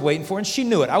was worth waiting for, and she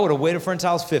knew it. I would have waited for her until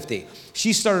I was 50.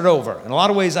 She started over. In a lot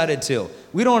of ways, I did too.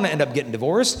 We don't want to end up getting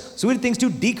divorced, so we did things to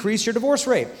decrease your divorce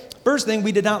rate. First thing,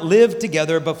 we did not live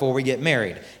together before we get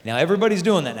married. Now, everybody's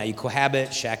doing that. Now, you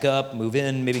cohabit, shack up, move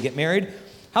in, maybe get married.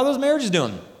 How are those marriages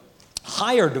doing?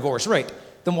 Higher divorce rate.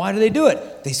 Then why do they do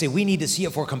it? They say, we need to see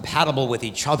if we're compatible with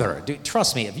each other. Dude,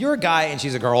 trust me, if you're a guy and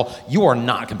she's a girl, you are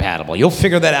not compatible. You'll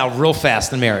figure that out real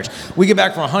fast in marriage. We get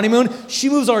back from a honeymoon, she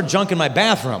moves our junk in my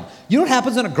bathroom. You know what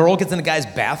happens when a girl gets in a guy's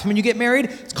bathroom when you get married?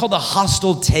 It's called a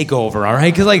hostile takeover, all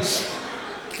right? Because like,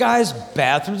 guys'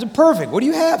 bathrooms are perfect. What do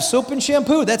you have? Soap and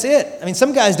shampoo. That's it. I mean,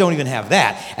 some guys don't even have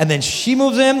that. And then she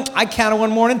moves in. I counted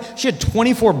one morning. She had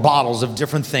 24 bottles of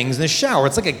different things in the shower.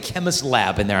 It's like a chemist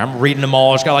lab in there. I'm reading them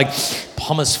all. She's got like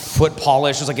pumice foot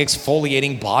polish. There's like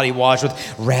exfoliating body wash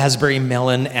with raspberry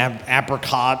melon,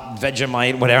 apricot,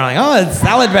 Vegemite, whatever. I'm like, oh, it's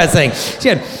salad dressing.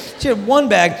 She had one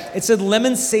bag, it said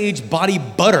lemon sage body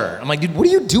butter. I'm like, dude, what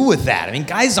do you do with that? I mean,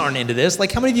 guys aren't into this.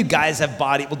 Like, how many of you guys have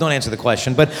body? Well, don't answer the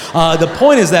question, but the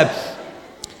point is that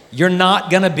you're not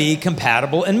gonna be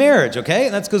compatible in marriage, okay?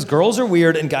 And that's because girls are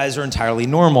weird and guys are entirely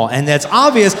normal. And that's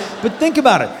obvious, but think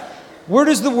about it. Where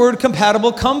does the word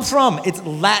compatible come from? It's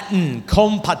Latin,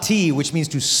 compati, which means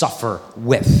to suffer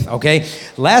with, okay?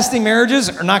 Lasting marriages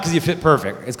are not because you fit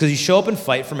perfect. It's because you show up and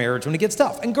fight for marriage when it gets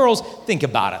tough. And girls, think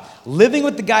about it. Living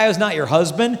with the guy who's not your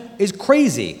husband is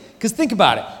crazy. Because think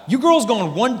about it. You girls go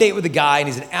on one date with a guy and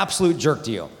he's an absolute jerk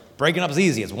to you. Breaking up is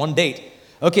easy. It's one date.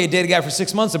 Okay, date a guy for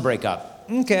 6 months to break up.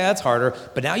 Okay, that's harder.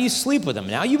 But now you sleep with him.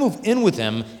 Now you move in with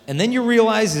him, and then you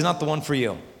realize he's not the one for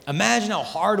you. Imagine how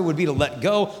hard it would be to let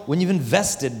go when you've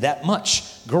invested that much.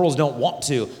 Girls don't want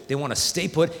to. They want to stay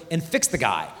put and fix the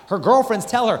guy. Her girlfriends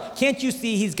tell her, can't you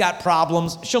see he's got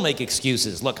problems? She'll make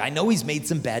excuses. Look, I know he's made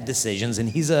some bad decisions and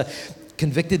he's a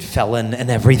convicted felon and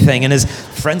everything, and his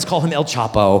friends call him El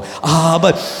Chapo,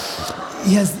 but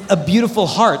he has a beautiful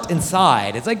heart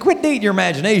inside. It's like, quit dating your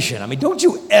imagination. I mean, don't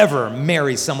you ever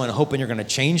marry someone hoping you're gonna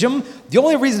change them. The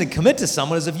only reason to commit to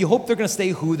someone is if you hope they're gonna stay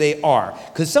who they are.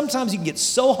 Because sometimes you can get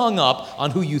so hung up on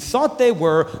who you thought they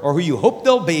were or who you hope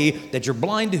they'll be that you're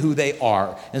blind to who they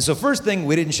are. And so first thing,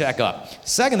 we didn't shack up.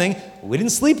 Second thing, we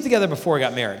didn't sleep together before we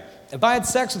got married. If I had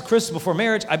sex with Crystal before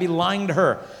marriage, I'd be lying to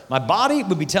her. My body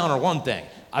would be telling her one thing: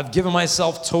 I've given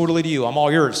myself totally to you, I'm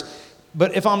all yours.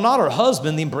 But if I'm not her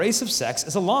husband, the embrace of sex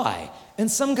is a lie.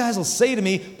 And some guys will say to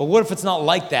me, but what if it's not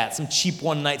like that? Some cheap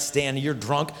one-night stand, you're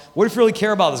drunk. What if you really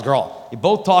care about this girl? You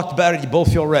both talked about it, you both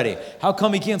feel ready. How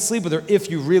come you can't sleep with her if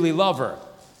you really love her?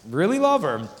 Really love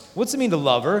her? What's it mean to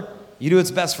love her? You do what's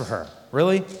best for her.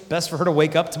 Really? Best for her to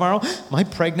wake up tomorrow? Am I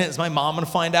pregnant? Is my mom gonna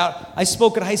find out? I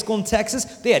spoke at a high school in Texas.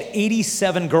 They had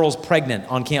 87 girls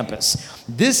pregnant on campus.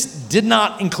 This did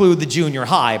not include the junior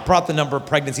high. It brought the number of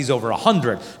pregnancies over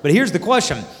 100. But here's the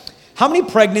question. How many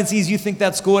pregnancies do you think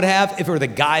that school would have if it were the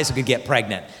guys who could get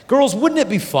pregnant? Girls, wouldn't it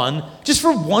be fun just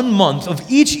for 1 month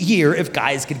of each year if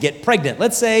guys could get pregnant?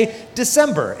 Let's say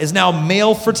December is now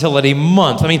male fertility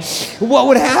month. I mean, what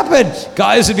would happen?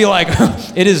 Guys would be like,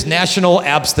 it is National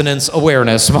Abstinence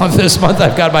Awareness Month. This month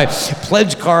I've got my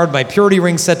pledge card, my purity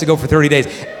ring set to go for 30 days.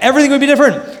 Everything would be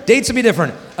different. Dates would be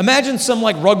different. Imagine some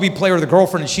like rugby player with a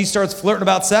girlfriend and she starts flirting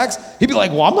about sex. He'd be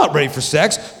like, well, I'm not ready for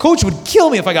sex. Coach would kill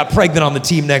me if I got pregnant on the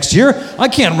team next year. I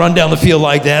can't run down the field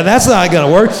like that. That's not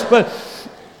gonna work. But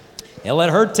he'll let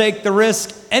her take the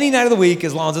risk any night of the week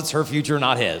as long as it's her future,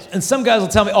 not his. And some guys will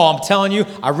tell me, oh, I'm telling you,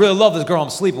 I really love this girl I'm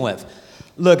sleeping with.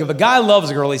 Look, if a guy loves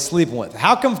a girl he's sleeping with,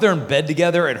 how come if they're in bed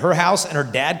together at her house and her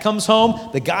dad comes home,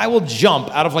 the guy will jump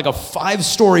out of like a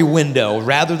 5-story window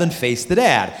rather than face the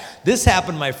dad? This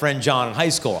happened to my friend John in high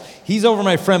school. He's over at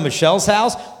my friend Michelle's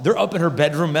house. They're up in her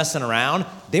bedroom messing around.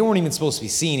 They weren't even supposed to be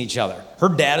seeing each other. Her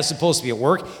dad is supposed to be at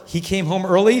work. He came home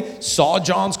early, saw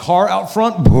John's car out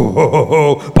front,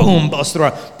 boom, busted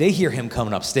around. They hear him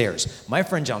coming upstairs. My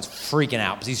friend John's freaking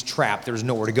out because he's trapped. There's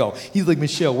nowhere to go. He's like,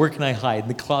 Michelle, where can I hide? In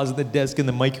the closet, the desk, in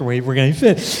the microwave, where can I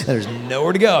fit? And there's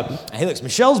nowhere to go. And he looks,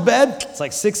 Michelle's bed, it's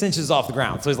like 6 inches off the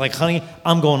ground. So he's like, honey,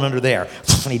 I'm going under there.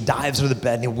 And he dives under the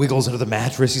bed and he wiggles under the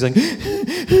mattress. He's like,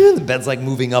 the bed's like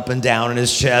moving up and down in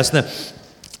his chest. And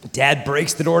Dad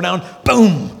breaks the door down.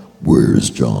 Boom. Where's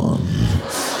John?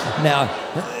 Now,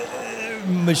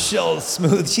 Michelle's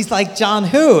smooth. She's like, John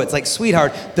who? It's like,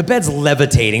 sweetheart, the bed's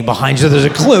levitating behind you. There's a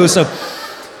clue. So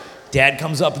Dad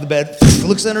comes up to the bed,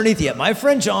 looks underneath you. My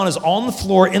friend John is on the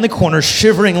floor in the corner,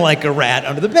 shivering like a rat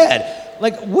under the bed.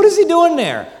 Like, what is he doing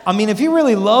there? I mean, if he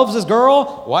really loves his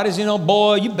girl, why does he know,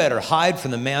 boy, you better hide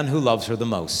from the man who loves her the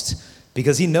most?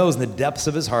 Because he knows in the depths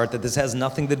of his heart that this has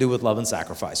nothing to do with love and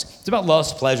sacrifice. It's about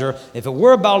lust, pleasure. If it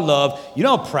were about love, you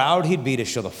know how proud he'd be to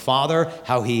show the father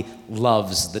how he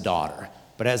loves the daughter.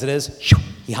 But as it is,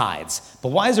 he hides.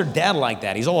 But why is her dad like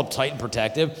that? He's all uptight and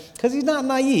protective. Because he's not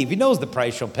naive. He knows the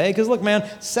price she'll pay. Because look, man,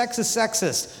 sex is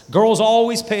sexist. Girls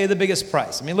always pay the biggest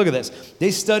price. I mean, look at this.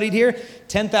 They studied here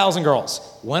 10,000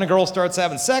 girls. When a girl starts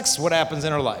having sex, what happens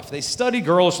in her life? They studied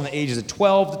girls from the ages of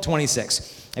 12 to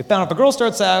 26. They found if a girl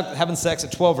starts out having sex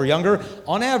at 12 or younger,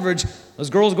 on average, those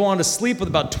girls go on to sleep with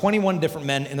about 21 different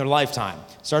men in their lifetime.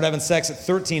 Start having sex at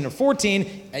 13 or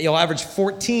 14, you'll average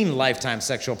 14 lifetime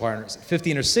sexual partners. At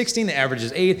 15 or 16, the average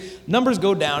is 8. Numbers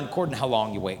go down according to how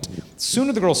long you wait. The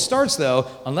sooner the girl starts, though,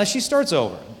 unless she starts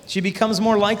over, she becomes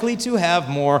more likely to have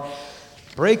more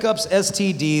breakups,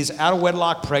 STDs,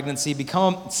 out-of-wedlock pregnancy,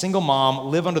 become a single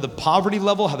mom, live under the poverty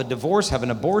level, have a divorce, have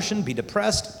an abortion, be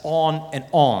depressed, on and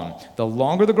on. The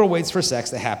longer the girl waits for sex,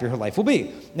 the happier her life will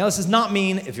be. Now, this does not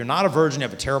mean if you're not a virgin, you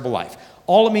have a terrible life.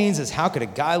 All it means is how could a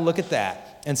guy look at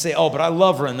that and say, oh, but I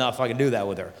love her enough, I can do that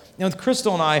with her. Now, with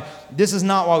Crystal and I, this is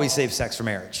not why we save sex for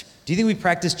marriage. Do you think we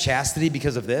practice chastity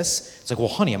because of this? It's like, well,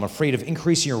 honey, I'm afraid of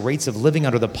increasing your rates of living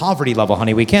under the poverty level,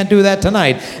 honey. We can't do that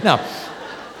tonight. Now,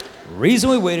 the reason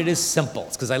we waited is simple.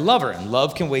 It's because I love her, and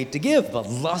love can wait to give, but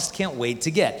lust can't wait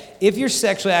to get. If you're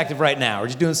sexually active right now or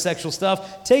just doing sexual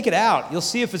stuff, take it out. You'll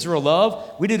see if it's real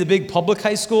love. We did a big public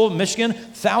high school in Michigan,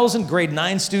 1,000 grade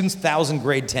 9 students, 1,000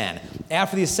 grade 10.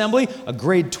 After the assembly, a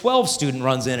grade 12 student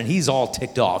runs in, and he's all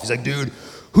ticked off. He's like, dude,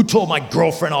 who told my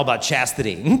girlfriend all about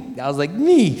chastity? I was like,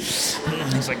 me.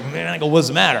 He's like, man, I go, what's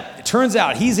the matter? It turns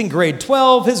out he's in grade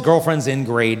 12, his girlfriend's in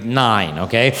grade 9,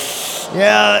 okay?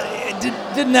 Yeah,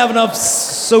 didn't have enough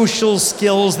social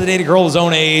skills to date a girl his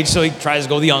own age, so he tries to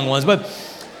go with the young ones. But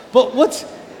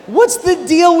what's the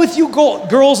deal with you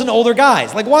girls and older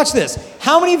guys? Like, watch this.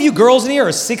 How many of you girls in here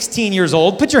are 16 years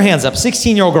old? Put your hands up.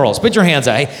 16-year-old girls. Put your hands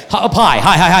up. Hey, up high.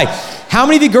 Hi. How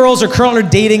many of you girls are currently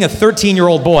dating a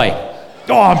 13-year-old boy?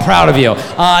 Oh, I'm proud of you.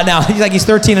 Now, he's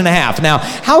 13 and a half. Now,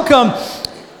 how come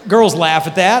girls laugh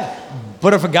at that?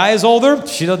 But if a guy is older,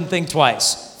 she doesn't think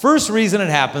twice. First reason it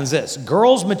happens is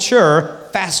girls mature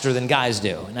faster than guys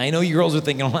do. And I know you girls are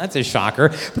thinking, well, that's a shocker.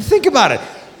 But think about it.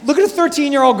 Look at a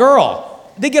 13-year-old girl.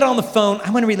 They get on the phone. I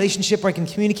want a relationship where I can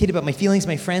communicate about my feelings,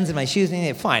 my friends, and my shoes.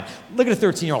 Fine. Look at a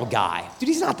 13-year-old guy. Dude,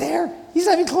 he's not there. He's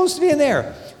not even close to being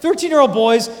there. 13-year-old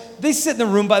boys, they sit in the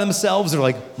room by themselves. They're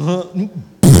like,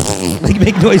 they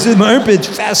make noises with my armpits.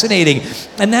 Fascinating.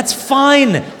 And that's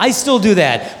fine. I still do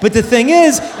that. But the thing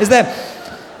is that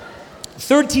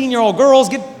 13-year-old girls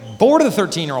get bored of the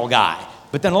 13-year-old guy.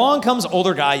 But then along comes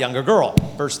older guy, younger girl.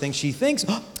 First thing she thinks,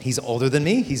 oh, he's older than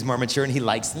me, he's more mature, and he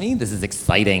likes me. This is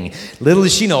exciting. Little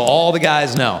does she know, all the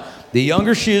guys know. The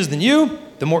younger she is than you,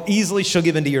 the more easily she'll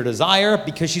give in to your desire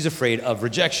because she's afraid of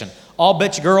rejection. I'll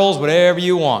bet you girls whatever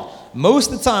you want.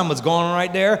 Most of the time what's going on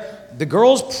right there, the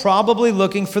girl's probably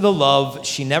looking for the love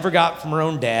she never got from her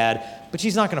own dad, but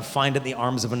she's not going to find it in the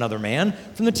arms of another man.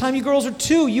 From the time you girls are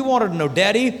 2, you wanted to know,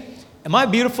 Daddy, am I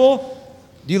beautiful?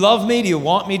 Do you love me? Do you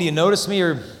want me? Do you notice me?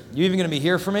 Or are you even going to be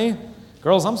here for me?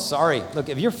 Girls, I'm sorry. Look,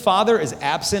 if your father is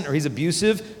absent or he's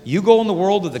abusive, you go in the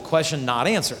world with the question not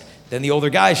answered. Then the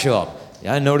older guys show up.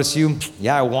 Yeah, I notice you.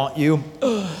 Yeah, I want you.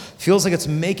 Feels like it's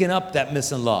making up that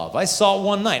missing love. I saw it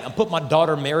one night. I'm putting my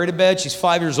daughter Mary to bed. She's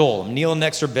 5 years old. I'm kneeling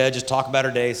next to her bed, just talking about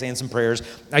her day, saying some prayers.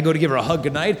 I go to give her a hug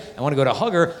goodnight. I want to go to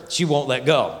hug her. She won't let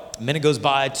go. A minute goes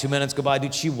by, 2 minutes go by,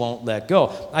 dude, she won't let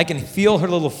go. I can feel her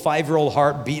little 5-year-old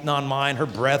heart beating on mine, her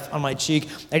breath on my cheek.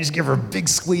 I just give her a big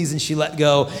squeeze and she let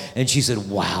go. And she said,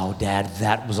 wow, Dad,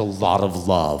 that was a lot of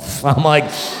love. I'm like,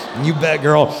 you bet,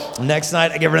 girl. Next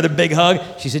night, I give her another big hug.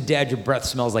 She said, Dad, your breath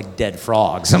smells like dead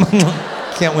frogs. I'm like,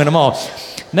 can't win them all.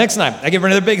 Next night, I give her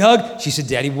another big hug. She said,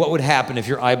 Daddy, what would happen if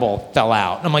your eyeball fell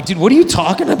out? And I'm like, dude, what are you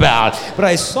talking about? But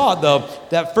I saw it, though.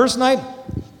 That first night,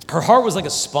 her heart was like a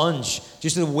sponge,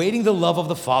 just awaiting the love of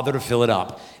the Father to fill it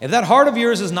up. If that heart of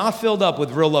yours is not filled up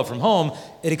with real love from home,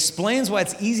 it explains why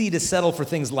it's easy to settle for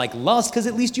things like lust, because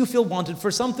at least you feel wanted for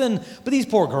something. But these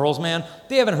poor girls, man,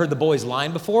 they haven't heard the boy's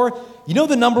line before. You know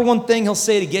the number one thing he'll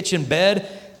say to get you in bed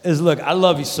is, look, I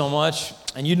love you so much,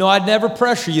 and you know I'd never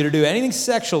pressure you to do anything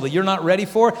sexual that you're not ready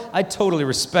for. I totally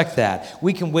respect that.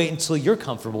 We can wait until you're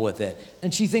comfortable with it.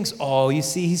 And she thinks, oh, you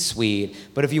see, he's sweet.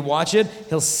 But if you watch it,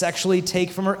 he'll sexually take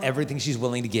from her everything she's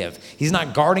willing to give. He's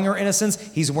not guarding her innocence,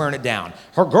 he's wearing it down.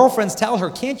 Her girlfriends tell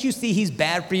her, can't you see he's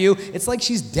bad for you? It's like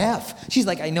she's deaf. She's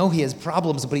like, I know he has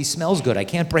problems, but he smells good. I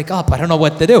can't break up. I don't know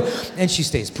what to do. And she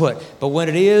stays put. But when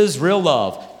it is real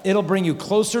love, it'll bring you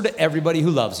closer to everybody who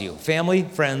loves you. Family,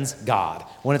 friends, God.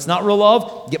 When it's not real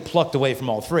love, get plucked away from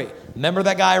all three. Remember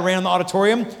that guy I ran in the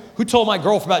auditorium? Who told my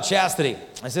girlfriend about chastity?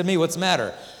 I said, me, what's the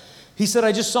matter? He said,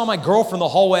 I just saw my girlfriend in the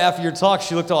hallway after your talk.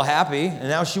 She looked all happy, and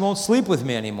now she won't sleep with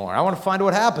me anymore. I want to find out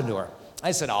what happened to her.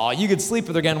 I said, oh, you could sleep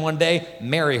with her again one day.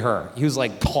 Marry her. He was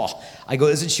like, oh. I go,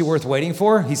 isn't she worth waiting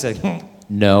for? He said,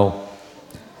 no.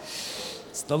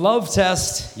 It's the love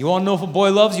test. You want to know if a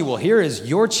boy loves you? Well, here is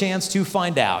your chance to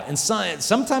find out. And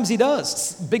sometimes he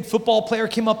does. Big football player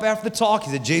came up after the talk.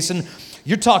 He said, Jason,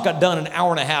 your talk got done an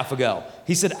hour and a half ago.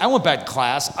 He said, I went back to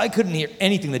class. I couldn't hear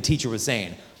anything the teacher was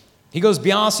saying. He goes,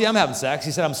 be honest, yeah, I'm having sex.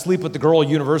 He said, I'm sleeping with the girl,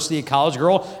 university, college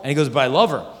girl. And he goes, but I love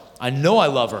her. I know I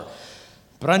love her.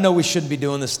 But I know we shouldn't be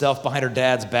doing this stuff behind her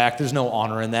dad's back. There's no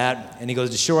honor in that. And he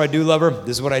goes, sure I do love her.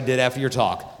 This is what I did after your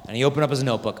talk. And he opened up his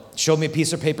notebook, showed me a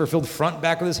piece of paper filled front and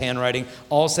back with his handwriting.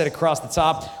 All said across the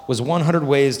top was 100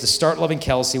 ways to start loving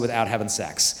Kelsey without having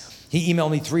sex. He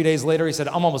emailed me 3 days later. He said,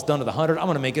 I'm almost done to the 100. I'm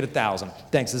going to make it 1,000.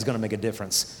 Thanks, this is going to make a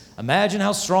difference. Imagine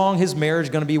how strong his marriage is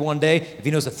going to be one day if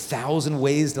he knows 1,000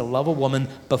 ways to love a woman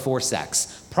before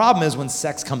sex. Problem is, when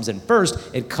sex comes in first,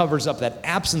 it covers up that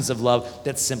absence of love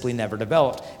that's simply never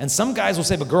developed. And some guys will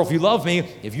say, but girl, if you love me,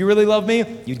 if you really love me,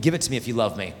 you'd give it to me if you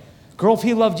love me. Girl, if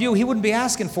he loved you, he wouldn't be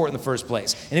asking for it in the first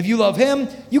place. And if you love him,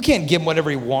 you can't give him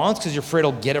whatever he wants because you're afraid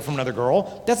he'll get it from another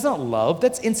girl. That's not love.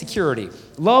 That's insecurity.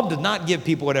 Love does not give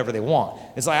people whatever they want.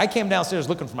 It's like I came downstairs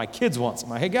looking for my kids once.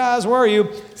 I'm like, hey, guys, where are you?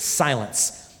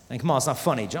 Silence. And come on, it's not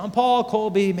funny. John Paul,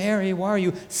 Colby, Mary, where are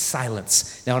you?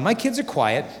 Silence. Now, when my kids are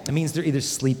quiet, it means they're either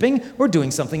sleeping or doing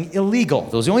something illegal.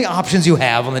 Those are the only options you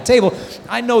have on the table.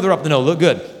 I know they're up to no look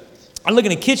good. I look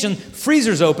in the kitchen,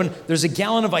 freezer's open, there's a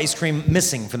gallon of ice cream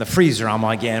missing from the freezer. I'm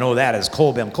like, yeah, no, that is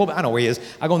Colby. I don't know where he is.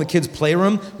 I go in the kids'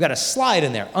 playroom, we got a slide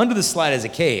in there. Under the slide is a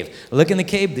cave. I look in the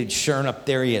cave, dude, sure enough,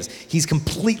 there he is. He's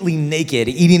completely naked,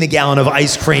 eating a gallon of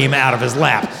ice cream out of his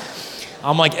lap.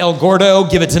 I'm like, El Gordo,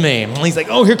 give it to me. And he's like,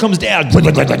 oh, here comes Dad.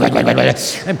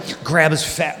 And grab his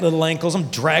fat little ankles. I'm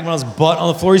dragging on his butt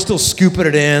on the floor. He's still scooping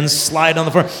it in, sliding on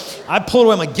the floor. I pull it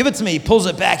away. I'm like, give it to me. He pulls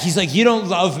it back. He's like, you don't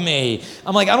love me.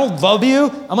 I'm like, I don't love you.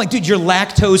 I'm like, dude, you're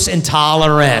lactose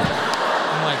intolerant.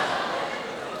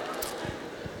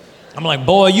 I'm like,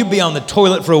 boy, you'd be on the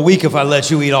toilet for a week if I let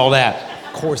you eat all that.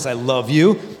 Of course I love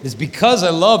you. It's because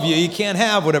I love you, you can't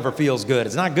have whatever feels good.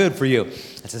 It's not good for you.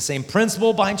 It's the same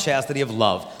principle behind chastity of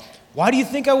love. Why do you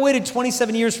think I waited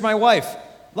 27 years for my wife?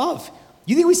 Love.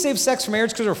 You think we save sex for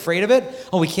marriage because we're afraid of it?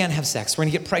 Oh, we can't have sex. We're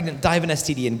going to get pregnant, die of an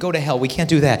STD, and go to hell. We can't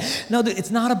do that. No, it's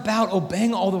not about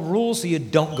obeying all the rules so you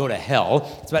don't go to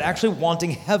hell. It's about actually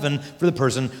wanting heaven for the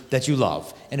person that you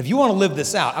love. And if you want to live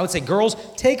this out, I would say, girls,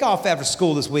 take off after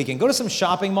school this weekend. Go to some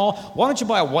shopping mall. Why don't you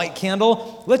buy a white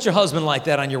candle? Let your husband light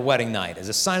that on your wedding night as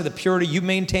a sign of the purity you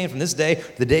maintain from this day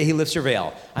to the day he lifts your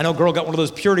veil. I know a girl got one of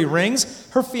those purity rings.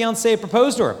 Her fiancé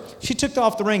proposed to her. She took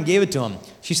off the ring, gave it to him.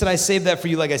 She said, I saved that for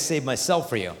you like I saved myself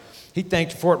for you. He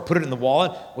thanked her for it, put it in the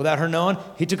wallet without her knowing.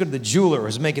 He took it to the jeweler who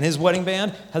was making his wedding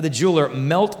band, had the jeweler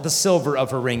melt the silver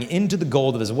of her ring into the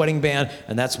gold of his wedding band,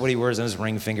 and that's what he wears on his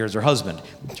ring finger as her husband.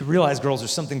 You realize, girls,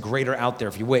 there's something greater out there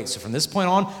if you wait. So from this point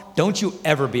on, don't you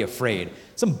ever be afraid.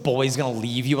 Some boy's gonna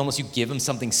leave you unless you give him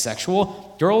something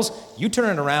sexual. Girls, you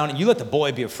turn it around and you let the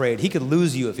boy be afraid. He could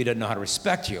lose you if he doesn't know how to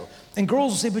respect you. And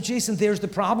girls will say, but Jason, there's the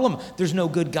problem. There's no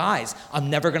good guys. I'm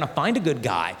never gonna find a good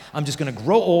guy. I'm just gonna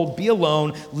grow old, be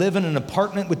alone, live in an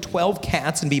apartment with 12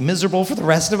 cats and be miserable for the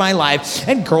rest of my life.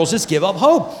 And girls just give up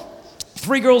hope.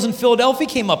 3 girls in Philadelphia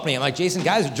came up to me. I'm like, Jason,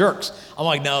 guys are jerks. I'm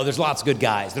like, no, there's lots of good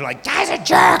guys. They're like, guys are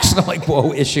jerks. And I'm like,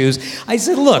 whoa, issues. I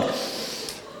said,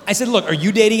 look, are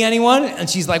you dating anyone? And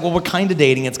she's like, well, we're kind of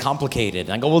dating. It's complicated.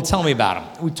 And I go, well, tell me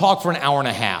about him. We talked for an hour and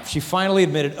a half. She finally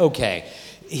admitted, okay,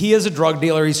 he is a drug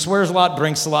dealer. He swears a lot,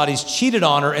 drinks a lot. He's cheated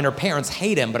on her, and her parents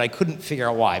hate him, but I couldn't figure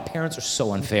out why. Parents are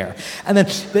so unfair. And then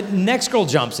the next girl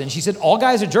jumps in. She said, all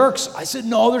guys are jerks. I said,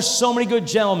 no, there's so many good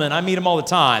gentlemen. I meet them all the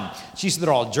time. She said,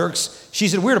 they're all jerks. She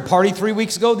said, we were at a party 3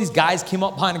 weeks ago. These guys came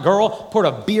up behind a girl, poured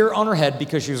a beer on her head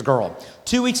because she was a girl.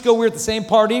 2 weeks ago, we were at the same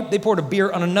party. They poured a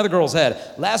beer on another girl's head.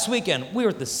 Last weekend, we were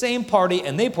at the same party,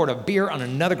 and they poured a beer on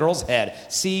another girl's head.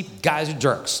 See, guys are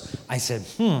jerks. I said,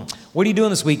 what are you doing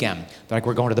this weekend? They're like,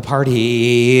 we're going to the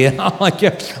party. I'm like,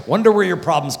 yeah, wonder where your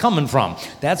problem's coming from.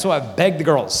 That's why I've begged the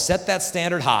girls, set that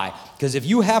standard high. Because if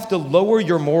you have to lower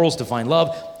your morals to find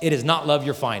love, it is not love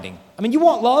you're finding. I mean, you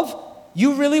want love?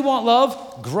 You really want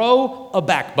love? Grow a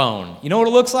backbone. You know what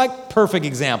it looks like? Perfect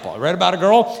example. I read about a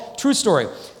girl, true story,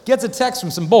 gets a text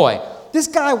from some boy. This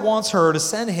guy wants her to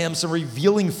send him some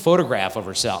revealing photograph of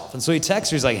herself. And so he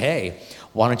texts her, he's like, hey,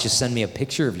 why don't you send me a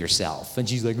picture of yourself? And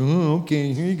she's like, oh,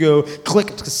 okay, here you go. Click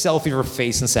a selfie of her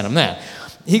face and send him that.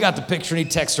 He got the picture and he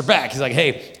texts her back. He's like,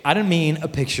 hey, I didn't mean a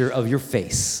picture of your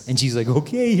face. And she's like,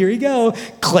 okay, here you go.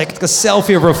 Clicked a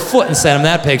selfie of her foot and sent him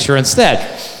that picture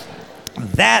instead.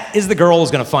 That is the girl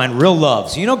who's going to find real love.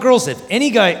 So you know, girls, if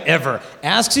any guy ever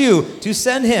asks you to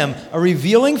send him a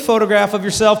revealing photograph of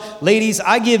yourself, ladies,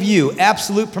 I give you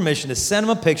absolute permission to send him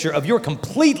a picture of your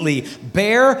completely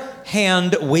bare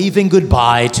hand waving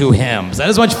goodbye to him. Is that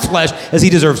as much flesh as he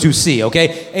deserves to see,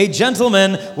 okay? A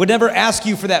gentleman would never ask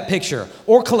you for that picture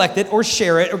or collect it or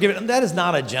share it or give it. That is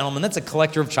not a gentleman. That's a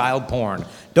collector of child porn.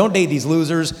 Don't date these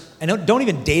losers. And don't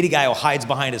even date a guy who hides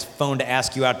behind his phone to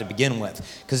ask you out to begin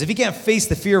with. Because if he can't face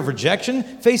the fear of rejection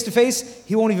face to face,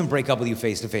 he won't even break up with you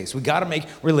face to face. We got to make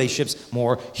relationships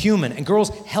more human. And girls,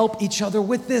 help each other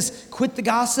with this. Quit the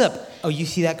gossip. Oh, you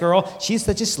see that girl? She's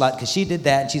such a slut because she did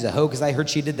that. And she's a hoe because I heard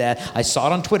she did that. I saw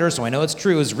it on Twitter, so I know it's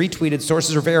true. It was retweeted.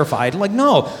 Sources are verified. Like,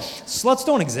 no, sluts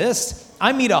don't exist.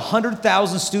 I meet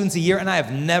 100,000 students a year, and I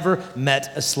have never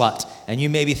met a slut. And you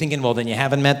may be thinking, well, then you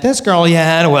haven't met this girl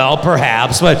yet. Well,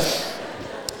 perhaps, but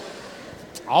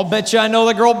I'll bet you I know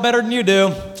that girl better than you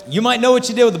do. You might know what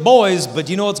she did with the boys, but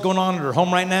do you know what's going on at her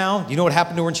home right now? Do you know what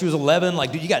happened to her when she was 11?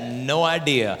 Like, dude, you got no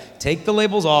idea. Take the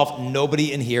labels off.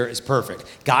 Nobody in here is perfect.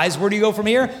 Guys, where do you go from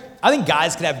here? I think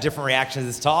guys could have different reactions to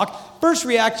this talk. First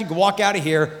reaction, you can walk out of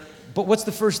here, but what's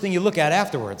the first thing you look at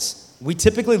afterwards? We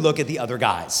typically look at the other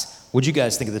guys. What'd you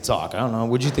guys think of the talk? I don't know.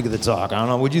 What'd you think of the talk? I don't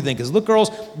know. What'd you think? Because look, girls,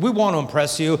 we want to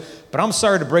impress you, but I'm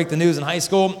sorry to break the news in high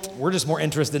school. We're just more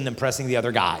interested in impressing the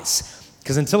other guys.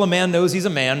 Because until a man knows he's a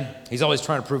man, he's always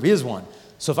trying to prove he is one.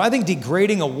 So if I think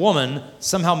degrading a woman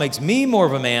somehow makes me more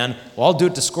of a man, well, I'll do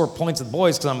it to score points with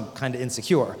boys because I'm kind of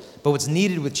insecure. But what's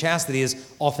needed with chastity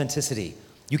is authenticity.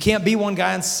 You can't be one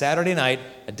guy on Saturday night,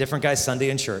 a different guy Sunday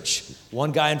in church.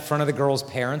 One guy in front of the girl's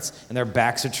parents, and their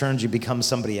backs are turned, you become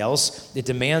somebody else. It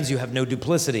demands you have no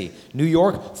duplicity. New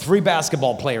York, 3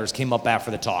 basketball players came up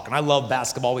after the talk, and I love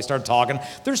basketball. We started talking.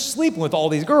 They're sleeping with all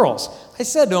these girls. I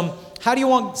said to him, how do you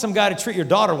want some guy to treat your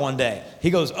daughter one day? He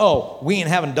goes, oh, we ain't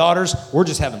having daughters, we're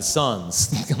just having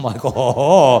sons. I'm like,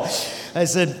 oh. I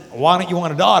said, why don't you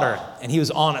want a daughter? And he was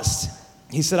honest.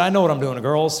 He said, I know what I'm doing to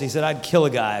girls. He said, I'd kill a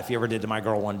guy if he ever did to my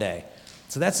girl one day.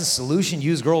 So that's the solution.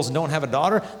 Use girls and don't have a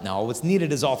daughter? No, what's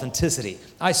needed is authenticity.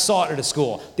 I saw it at a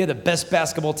school. They had the best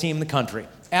basketball team in the country.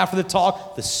 After the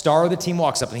talk, the star of the team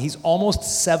walks up, and he's almost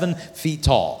 7 feet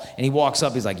tall. And he walks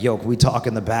up, he's like, yo, can we talk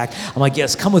in the back? I'm like,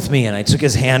 yes, come with me. And I took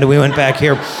his hand, and we went back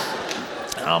here.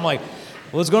 And I'm like,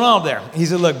 what's going on up there? He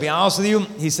said, look, be honest with you.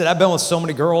 He said, I've been with so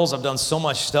many girls. I've done so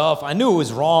much stuff. I knew it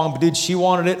was wrong, but dude, she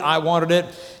wanted it. I wanted it.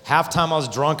 Half time I was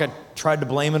drunk, I tried to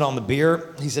blame it on the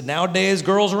beer. He said, nowadays,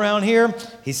 girls around here,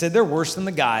 he said, they're worse than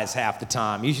the guys half the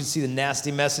time. You should see the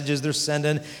nasty messages they're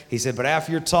sending. He said, but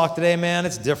after your talk today, man,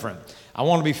 it's different. I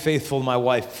want to be faithful to my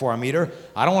wife before I meet her.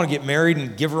 I don't want to get married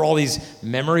and give her all these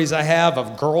memories I have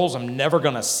of girls I'm never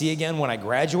going to see again when I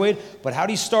graduate. But how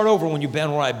do you start over when you've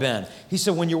been where I've been? He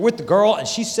said, when you're with the girl and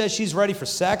she says she's ready for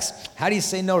sex, how do you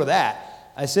say no to that?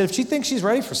 I said, if she thinks she's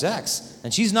ready for sex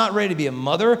and she's not ready to be a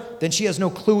mother, then she has no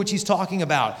clue what she's talking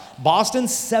about.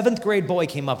 Boston's 7th grade boy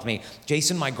came up to me.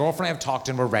 Jason, my girlfriend and I have talked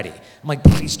and we're ready. I'm like,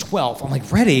 but he's 12. I'm like,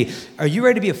 ready? Are you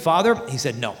ready to be a father? He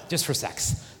said, no, just for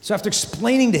sex. So after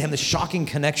explaining to him the shocking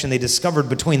connection they discovered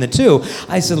between the two,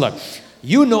 I said, look,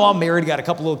 you know I'm married, got a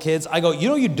couple little kids. I go, you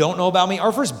know you don't know about me?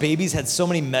 Our first baby's had so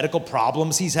many medical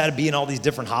problems. He's had to be in all these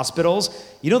different hospitals.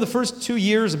 You know the first 2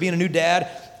 years of being a new dad,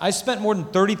 I spent more than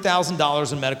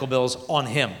 $30,000 in medical bills on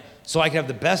him so I could have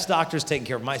the best doctors taking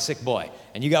care of my sick boy.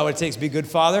 And you got what it takes to be a good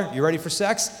father? You ready for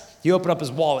sex? He opened up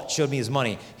his wallet, showed me his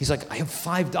money. He's like, I have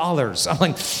 $5. I'm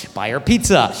like, buy her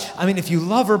pizza. I mean, if you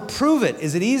love her, prove it.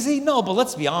 Is it easy? No, but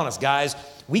let's be honest, guys.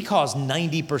 We cause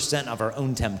 90% of our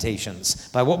own temptations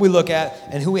by what we look at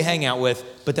and who we hang out with,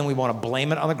 but then we want to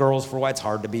blame it on the girls for why it's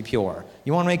hard to be pure.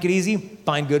 You want to make it easy?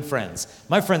 Find good friends.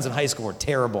 My friends in high school were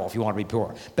terrible if you want to be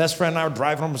pure. Best friend and I were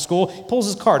driving home from school. He pulls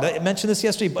his car. I mentioned this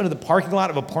yesterday, under the parking lot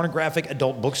of a pornographic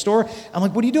adult bookstore. I'm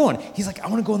like, what are you doing? He's like, I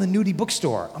want to go in the nudie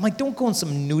bookstore. I'm like, don't go in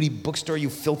some nudie bookstore, you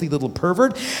filthy little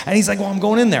pervert. And he's like, well, I'm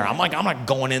going in there. I'm like, I'm not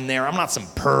going in there. I'm not some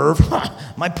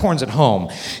perv. My porn's at home.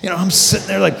 You know, I'm sitting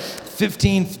there like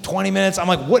 15, 20 minutes. I'm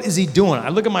like, what is he doing? I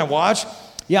look at my watch.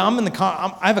 Yeah,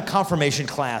 I have a confirmation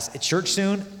class at church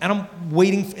soon, and I'm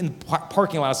waiting in the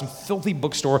parking lot of some filthy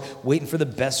bookstore, waiting for the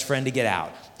best friend to get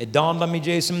out. It dawned on me,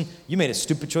 Jason, you made a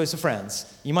stupid choice of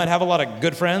friends. You might have a lot of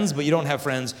good friends, but you don't have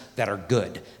friends that are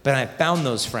good. But I found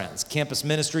those friends. Campus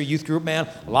ministry, youth group, man,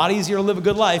 a lot easier to live a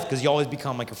good life because you always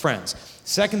become like your friends.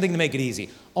 Second thing to make it easy,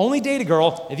 only date a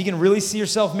girl if you can really see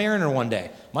yourself marrying her one day.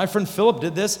 My friend Philip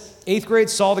did this. 8th grade,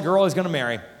 saw the girl he's going to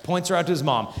marry. Points her out to his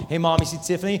mom. Hey, Mom, you see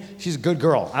Tiffany? She's a good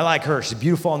girl. I like her. She's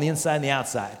beautiful on the inside and the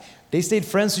outside. They stayed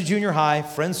friends through junior high,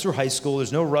 friends through high school.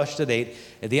 There's no rush to date.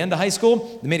 At the end of high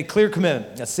school, they made a clear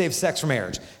commitment that saves sex for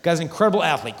marriage. Guy's an incredible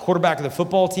athlete, quarterback of the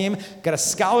football team, got a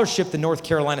scholarship to North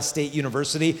Carolina State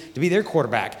University to be their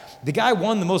quarterback. The guy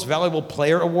won the most valuable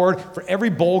player award for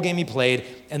every bowl game he played,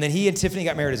 and then he and Tiffany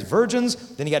got married as virgins.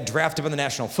 Then he got drafted by the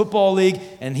National Football League,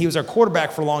 and he was our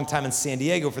quarterback for a long time in San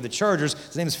Diego for the Chargers.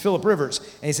 His name is Philip Rivers.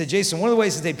 And he said, Jason, one of the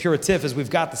ways to stay pure with Tiff is we've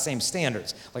got the same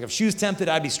standards. Like if she was tempted,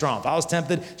 I'd be strong. If I was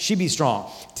tempted, she'd be strong.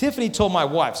 Tiffany told my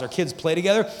wife, so our kids play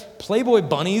together, Playboy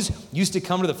bunnies used to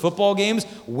come to the football games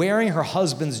wearing her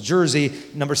husband's jersey,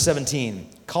 number 17,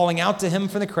 calling out to him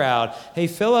from the crowd, hey,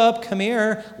 Philip, come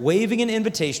here, waving an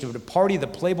invitation to a party of the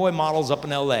Playboy models up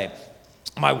in L.A.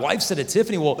 My wife said to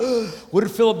Tiffany, well, what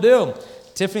did Philip do?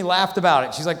 Tiffany laughed about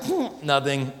it. She's like,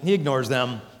 nothing. He ignores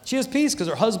them. She has peace because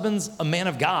her husband's a man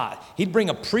of God. He'd bring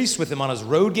a priest with him on his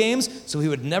road games so he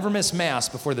would never miss Mass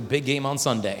before the big game on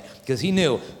Sunday because he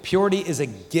knew purity is a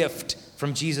gift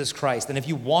from Jesus Christ. And if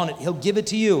you want it, he'll give it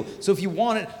to you. So if you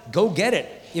want it, go get it.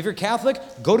 If you're Catholic,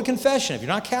 go to confession. If you're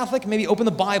not Catholic, maybe open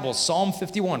the Bible, Psalm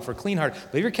 51 for a clean heart.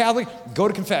 But if you're Catholic, go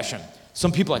to confession.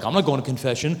 Some people are like, I'm not going to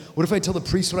confession. What if I tell the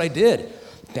priest what I did?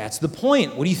 That's the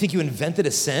point. What do you think, you invented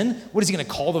a sin? What is he going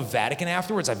to call the Vatican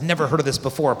afterwards? I've never heard of this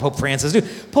before. Pope Francis.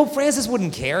 Dude, Pope Francis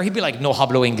wouldn't care. He'd be like, no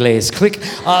hablo inglés. Click.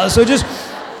 So just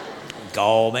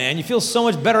go, man. You feel so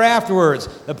much better afterwards.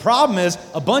 The problem is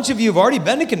a bunch of you have already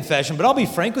been to confession, but I'll be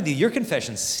frank with you. Your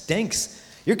confession stinks.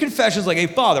 Your confession's like, hey,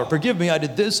 Father, forgive me. I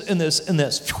did this and this and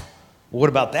this. What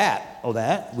about that? Oh,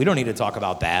 that? We don't need to talk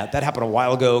about that. That happened a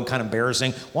while ago, kind of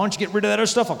embarrassing. Why don't you get rid of that other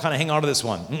stuff? I'll kind of hang on to this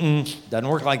one. Doesn't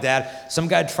work like that. Some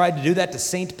guy tried to do that to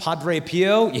Saint Padre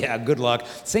Pio. Yeah, good luck.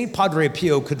 Saint Padre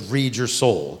Pio could read your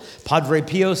soul. Padre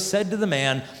Pio said to the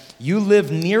man, you live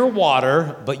near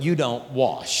water, but you don't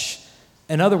wash.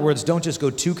 In other words, don't just go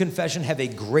to confession, have a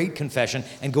great confession,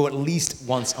 and go at least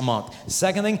once a month.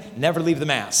 Second thing, never leave the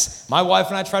Mass. My wife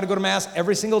and I try to go to Mass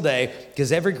every single day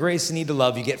because every grace you need to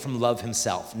love, you get from love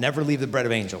himself. Never leave the bread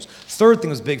of angels. Third thing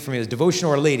was big for me was devotion to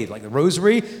Our Lady, like the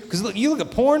rosary. Because look, you look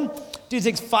at porn, dude, it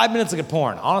takes 5 minutes to look at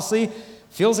porn. Honestly,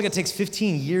 feels like it takes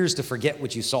 15 years to forget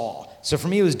what you saw. So for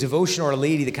me, it was devotion to Our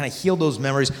Lady that kind of healed those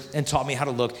memories and taught me how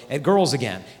to look at girls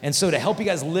again. And so to help you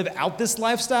guys live out this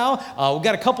lifestyle, we've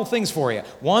got a couple things for you.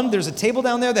 One, there's a table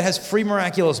down there that has free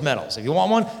miraculous medals. If you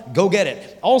want one, go get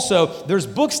it. Also, there's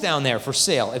books down there for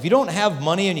sale. If you don't have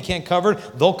money and you can't cover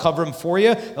it, they'll cover them for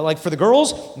you. Like for the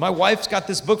girls, my wife's got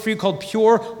this book for you called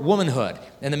Pure Womanhood.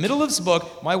 In the middle of this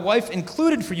book, my wife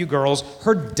included for you girls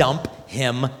her dump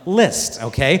him list,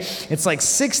 okay? It's like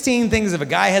 16 things. If a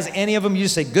guy has any of them, you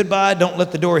just say goodbye. Don't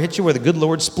let the door hit you where the good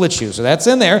Lord splits you. So that's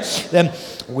in there. Then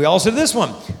we also have this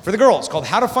one for the girls called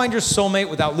How to Find Your Soulmate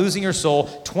Without Losing Your Soul,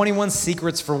 21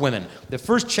 Secrets for Women. The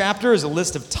first chapter is a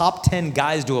list of top 10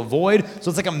 guys to avoid. So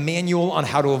it's like a manual on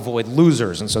how to avoid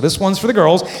losers. And so this one's for the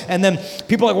girls. And then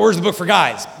people are like, where's the book for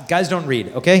guys? Guys don't read,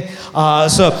 okay?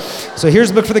 So here's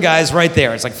the book for the guys right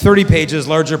there. It's like 30 pages,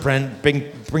 larger print,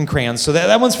 bring crayons. So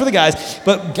that one's for the guys.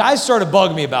 But guys started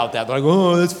bugging me about that. They're like,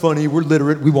 oh, that's funny. We're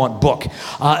literate. We want book.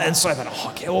 And so I thought,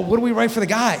 oh, okay, well, what do we write for the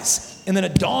guys? And then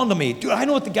it dawned on me, dude, I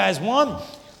know what the guys want.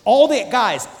 All the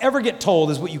guys ever get told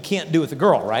is what you can't do with a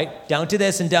girl, right? Down to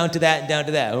this and down to that and down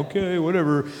to that. Okay,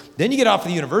 whatever. Then you get off to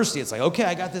the university. It's like, okay,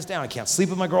 I got this down. I can't sleep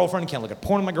with my girlfriend. I can't look at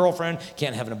porn with my girlfriend.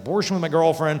 Can't have an abortion with my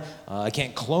girlfriend. I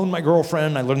can't clone my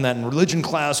girlfriend. I learned that in religion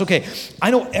class. Okay, I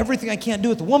know everything I can't do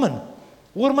with a woman.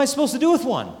 What am I supposed to do with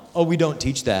one? Oh, we don't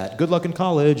teach that. Good luck in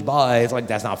college. Bye. It's like,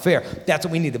 that's not fair. That's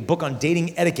what we need, the book on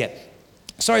dating etiquette.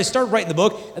 So I started writing the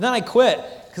book, and then I quit.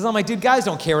 Because I'm like, dude, guys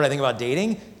don't care what I think about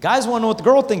dating. Guys want to know what the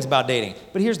girl thinks about dating.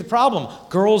 But here's the problem.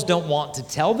 Girls don't want to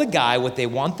tell the guy what they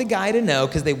want the guy to know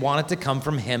because they want it to come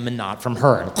from him and not from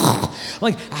her.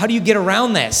 Like, how do you get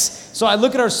around this? So I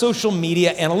look at our social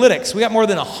media analytics. We got more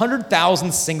than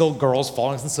 100,000 single girls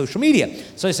following us on social media.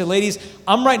 So I said, ladies,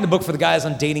 I'm writing a book for the guys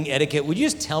on dating etiquette. Would you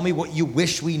just tell me what you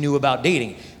wish we knew about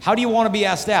dating? How do you want to be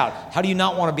asked out? How do you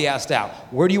not want to be asked out?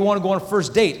 Where do you want to go on a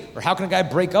first date? Or how can a guy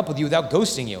break up with you without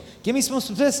ghosting you? Give me some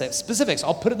specifics.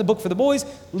 I'll put it in the book for the boys.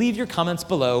 Leave your comments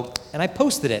below. And I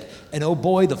posted it. And oh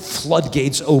boy, the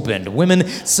floodgates opened. Women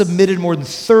submitted more than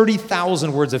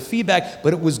 30,000 words of feedback,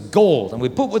 but it was gold. And we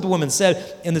put what the women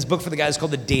said in this book for the guys called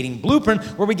The Dating Blueprint,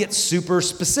 where we get super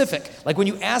specific. Like when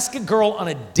you ask a girl on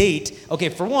a date, okay,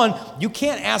 for one, you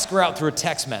can't ask her out through a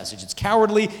text message. It's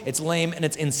cowardly, it's lame, and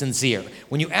it's insincere.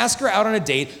 When you ask her out on a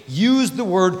date, use the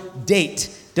word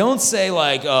date. Don't say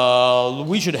like,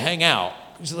 we should hang out.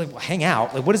 She's like, well, hang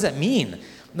out? Like, what does that mean?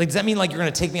 Like, does that mean like you're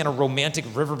gonna take me on a romantic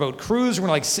riverboat cruise? Or we're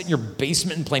gonna like sit in your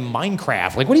basement and play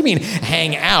Minecraft? Like, what do you mean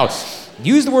hang out?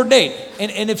 Use the word date.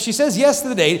 And if she says yes to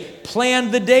the date,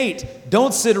 plan the date.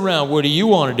 Don't sit around, what do you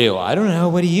want to do? I don't know,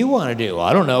 what do you want to do?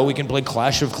 I don't know, we can play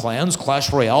Clash of Clans,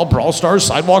 Clash Royale, Brawl Stars,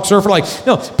 Sidewalk Surfer. Like,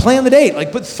 no, plan the date.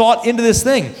 Like, put thought into this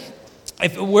thing.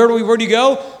 Where do you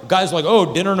go? Guys are like,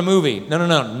 oh, dinner and a movie.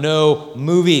 No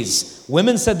movies.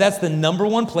 Women said that's the number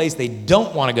one place they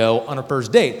don't want to go on a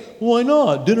first date. Why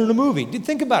not? Dinner and a movie. Dude,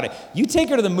 think about it. You take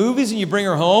her to the movies and you bring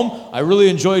her home. I really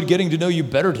enjoyed getting to know you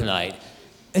better tonight.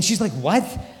 And she's like, what?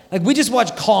 Like, we just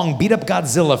watched Kong beat up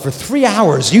Godzilla for 3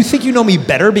 hours. You think you know me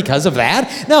better because of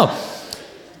that? No.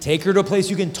 Take her to a place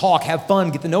you can talk, have fun,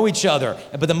 get to know each other.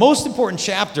 But the most important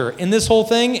chapter in this whole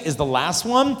thing is the last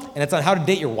one, and it's on how to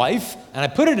date your wife. And I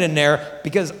put it in there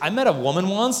because I met a woman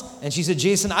once, and she said,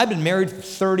 Jason, I've been married for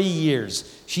 30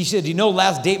 years. She said, you know,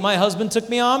 last date my husband took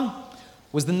me on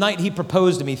was the night he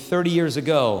proposed to me 30 years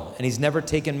ago, and he's never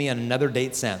taken me on another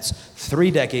date since.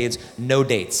 3 decades, no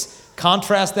dates.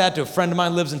 Contrast that to a friend of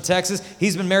mine who lives in Texas.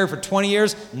 He's been married for 20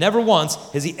 years. Never once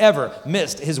has he ever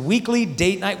missed his weekly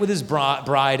date night with his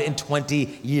bride in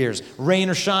 20 years. Rain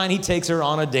or shine, he takes her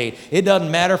on a date. It doesn't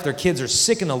matter if their kids are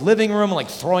sick in the living room, like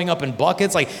throwing up in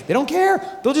buckets. Like, they don't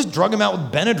care. They'll just drug him out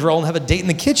with Benadryl and have a date in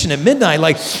the kitchen at midnight.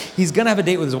 Like, he's going to have a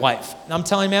date with his wife. And I'm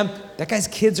telling you, man, that guy's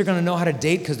kids are going to know how to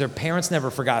date because their parents never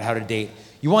forgot how to date.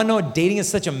 You want to know why dating is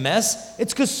such a mess?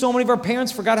 It's because so many of our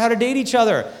parents forgot how to date each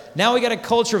other. Now we got a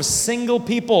culture of single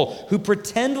people who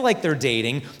pretend like they're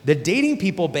dating. The dating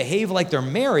people behave like they're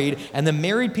married, and the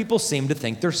married people seem to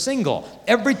think they're single.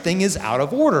 Everything is out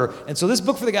of order. And so this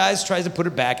book for the guys tries to put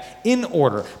it back in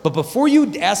order. But before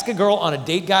you ask a girl on a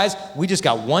date, guys, we just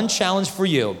got one challenge for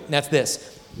you, and that's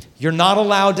this. You're not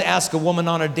allowed to ask a woman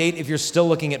on a date if you're still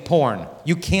looking at porn.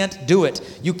 You can't do it.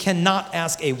 You cannot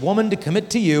ask a woman to commit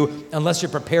to you unless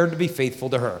you're prepared to be faithful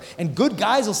to her. And good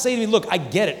guys will say to me, look, I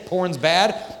get it, porn's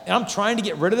bad, and I'm trying to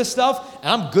get rid of this stuff, and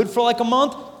I'm good for like a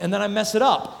month, and then I mess it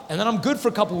up, and then I'm good for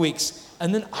a couple weeks,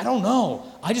 and then I don't know.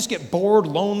 I just get bored,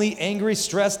 lonely, angry,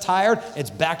 stressed, tired. It's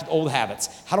back to old habits.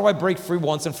 How do I break free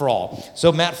once and for all?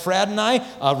 So Matt Fradd and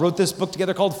I wrote this book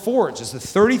together called Forge. It's a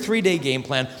 33-day game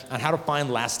plan on how to find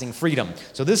lasting freedom.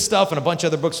 So this stuff and a bunch of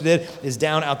other books we did is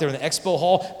down out there in the expo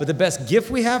hall. But the best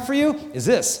gift we have for you is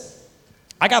this.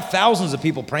 I got thousands of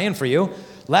people praying for you.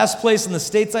 Last place in the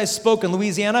states I spoke in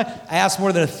Louisiana, I asked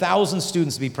more than 1,000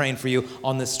 students to be praying for you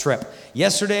on this trip.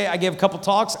 Yesterday, I gave a couple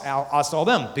talks. I asked all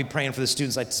them to be praying for the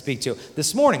students I speak to.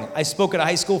 This morning, I spoke at a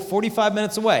high school 45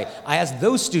 minutes away. I asked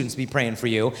those students to be praying for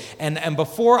you. And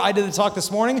before I did the talk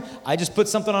this morning, I just put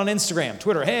something on Instagram,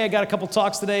 Twitter. Hey, I got a couple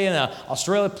talks today in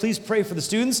Australia. Please pray for the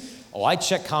students. Oh, I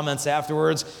check comments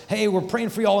afterwards. Hey, we're praying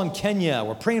for you all in Kenya.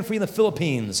 We're praying for you in the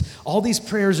Philippines. All these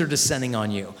prayers are descending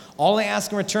on you. All I ask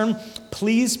in return,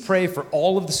 please pray for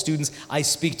all of the students I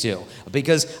speak to.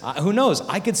 Because who knows,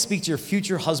 I could speak to your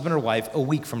future husband or wife a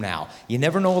week from now. You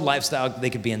never know what lifestyle they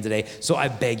could be in today, so I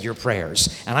beg your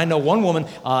prayers. And I know one woman,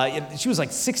 she was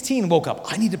like 16, woke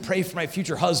up, I need to pray for my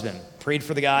future husband. Prayed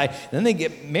for the guy. And then they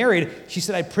get married. She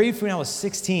said, I prayed for you when I was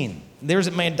 16.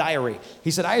 There's my diary. He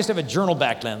said, I used to have a journal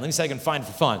back then. Let me see if I can find it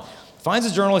for fun. Finds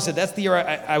a journal. He said, that's the year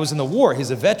I was in the war.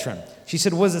 He's a veteran. She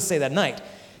said, what does it say that night?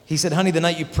 He said, honey, the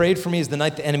night you prayed for me is the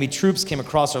night the enemy troops came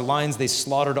across our lines. They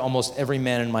slaughtered almost every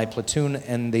man in my platoon,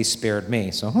 and they spared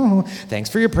me. So, thanks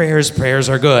for your prayers. Prayers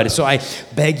are good. So I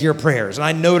beg your prayers. And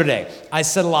I know today, I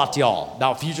said a lot to y'all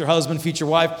about future husband, future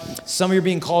wife. Some of you are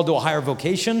being called to a higher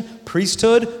vocation,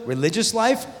 priesthood, religious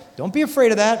life. Don't be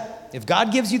afraid of that. If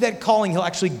God gives you that calling, he'll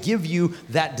actually give you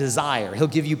that desire. He'll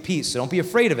give you peace, so don't be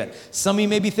afraid of it. Some of you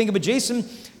may be thinking, but Jason,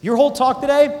 your whole talk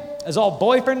today is all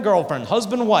boyfriend, girlfriend,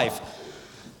 husband, wife.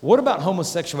 What about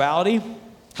homosexuality?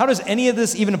 How does any of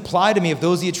this even apply to me if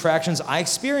those are the attractions I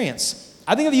experience?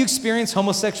 I think if you experience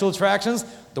homosexual attractions,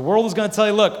 the world is going to tell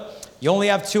you, look, you only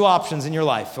have two options in your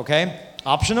life, okay?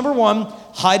 Option number one,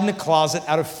 hide in a closet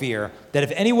out of fear that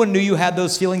if anyone knew you had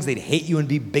those feelings, they'd hate you and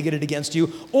be bigoted against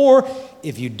you. Or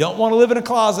if you don't want to live in a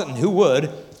closet, and who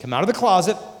would, come out of the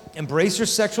closet, embrace your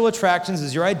sexual attractions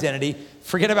as your identity,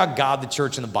 forget about God, the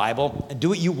church, and the Bible, and do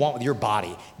what you want with your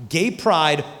body. Gay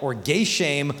pride or gay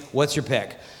shame, what's your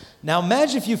pick? Now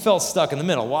imagine if you felt stuck in the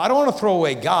middle. Well, I don't want to throw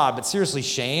away God, but seriously,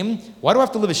 shame? Why do I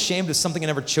have to live ashamed of something I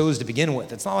never chose to begin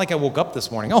with? It's not like I woke up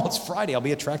this morning, oh, it's Friday, I'll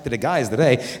be attracted to guys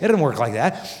today. It doesn't work like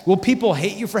that. Will people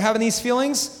hate you for having these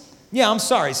feelings? Yeah, I'm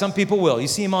sorry, some people will. You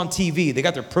see them on TV, they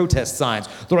got their protest signs.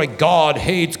 They're like, God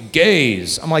hates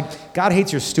gays. I'm like, God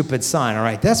hates your stupid sign, all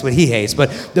right? That's what he hates. But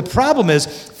the problem is,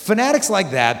 fanatics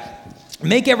like that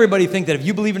make everybody think that if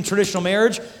you believe in traditional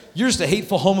marriage, you're just a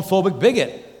hateful, homophobic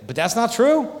bigot. But that's not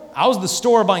true. I was at the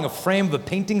store buying a frame of a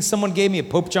painting someone gave me of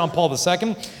Pope John Paul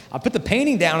II. I put the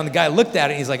painting down, and the guy looked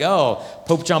at it, and he's like, oh,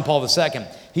 Pope John Paul II.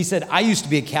 He said, I used to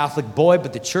be a Catholic boy,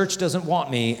 but the church doesn't want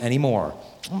me anymore.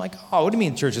 I'm like, oh, what do you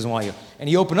mean the church doesn't want you? And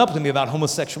he opened up to me about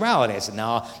homosexuality. I said,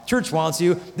 no, church wants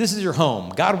you. This is your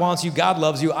home. God wants you. God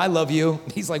loves you. I love you.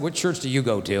 He's like, what church do you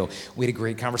go to? We had a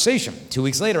great conversation. 2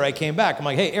 weeks later, I came back. I'm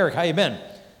like, hey, Eric, how you been?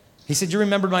 He said, you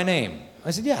remembered my name.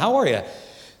 I said, yeah, how are you?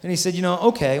 And he said,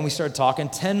 okay. And we started talking.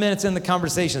 10 minutes in the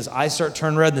conversation, his eyes start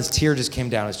turning red, and this tear just came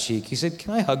down his cheek. He said,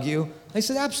 can I hug you? I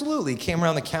said, absolutely. He came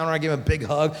around the counter. I gave him a big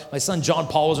hug. My son, John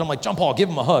Paul, was there. I'm like, John Paul, give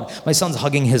him a hug. My son's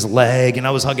hugging his leg, and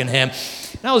I was hugging him.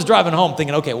 And I was driving home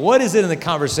thinking, okay, what is it in the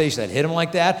conversation that hit him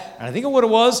like that? And I think what it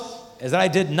was is that I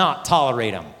did not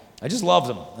tolerate him. I just loved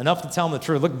him enough to tell him the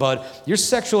truth. Look, bud, your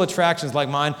sexual attractions like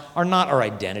mine are not our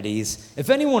identities.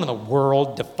 If anyone in the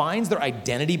world defines their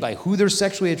identity by who they're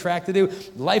sexually attracted to,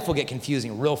 life will get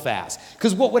confusing real fast.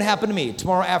 Because what would happen to me?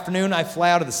 Tomorrow afternoon, I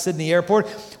fly out of the Sydney airport.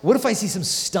 What if I see some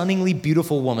stunningly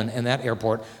beautiful woman in that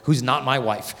airport who's not my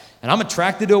wife? And I'm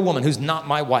attracted to a woman who's not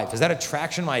my wife. Is that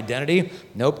attraction my identity?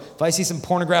 Nope. If I see some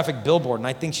pornographic billboard and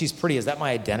I think she's pretty, is that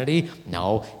my identity?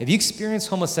 No. If you experience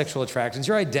homosexual attractions,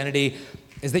 your identity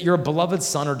is that you're a beloved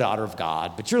son or daughter of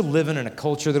God, but you're living in a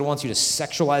culture that wants you to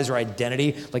sexualize your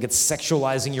identity like it's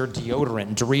sexualizing your deodorant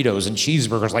and Doritos and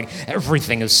cheeseburgers, like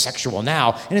everything is sexual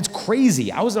now, and it's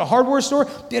crazy. I was at a hardware store,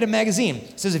 they had a magazine.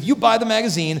 It says if you buy the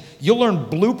magazine, you'll learn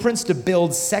blueprints to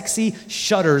build sexy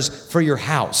shutters for your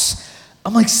house.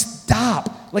 I'm like,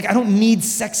 stop. Like, I don't need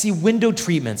sexy window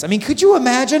treatments. I mean, could you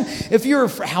imagine if you're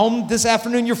home this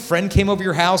afternoon, your friend came over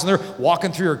your house and they're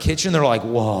walking through your kitchen, they're like,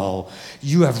 whoa,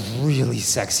 you have really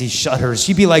sexy shutters.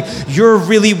 You'd be like, you're a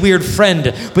really weird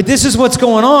friend. But this is what's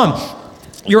going on.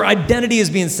 Your identity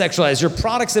is being sexualized. Your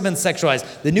products have been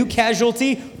sexualized. The new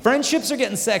casualty, friendships are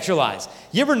getting sexualized.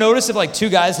 You ever notice if like two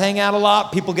guys hang out a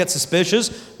lot, people get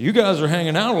suspicious? You guys are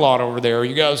hanging out a lot over there.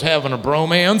 You guys having a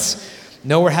bromance?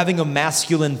 No, we're having a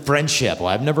masculine friendship. Well,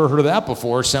 I've never heard of that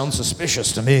before. Sounds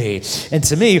suspicious to me. And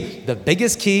to me, the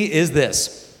biggest key is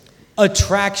this.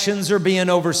 Attractions are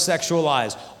being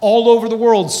over-sexualized. All over the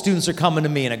world, students are coming to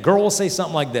me, and a girl will say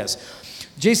something like this.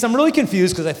 Jason, I'm really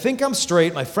confused because I think I'm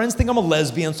straight. My friends think I'm a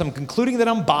lesbian, so I'm concluding that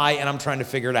I'm bi, and I'm trying to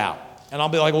figure it out. And I'll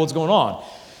be like, well, what's going on?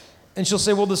 And she'll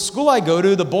say, well, the school I go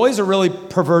to, the boys are really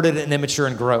perverted and immature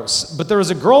and gross. But there is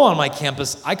a girl on my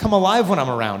campus, I come alive when I'm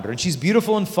around her. And she's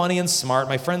beautiful and funny and smart.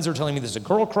 My friends are telling me there's a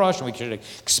girl crush and we should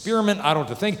experiment. I don't know what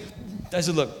to think. I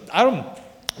said, look, I don't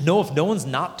know if no one's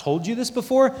not told you this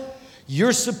before.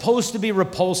 You're supposed to be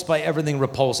repulsed by everything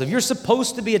repulsive. You're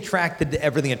supposed to be attracted to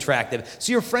everything attractive.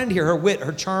 So your friend here, her wit,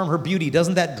 her charm, her beauty,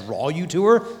 doesn't that draw you to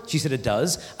her? She said, it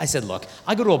does. I said, look,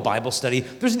 I go to a Bible study.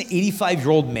 There's an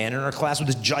 85-year-old man in our class with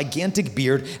this gigantic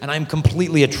beard, and I'm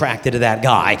completely attracted to that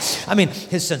guy. I mean,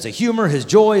 his sense of humor, his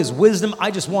joy, his wisdom,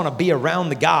 I just want to be around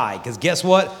the guy. Because guess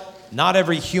what? Not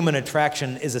every human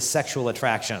attraction is a sexual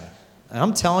attraction. And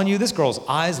I'm telling you, this girl's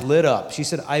eyes lit up. She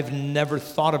said, I've never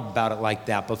thought about it like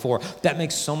that before. That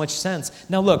makes so much sense.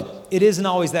 Now look, it isn't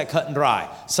always that cut and dry.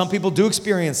 Some people do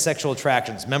experience sexual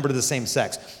attractions, member to the same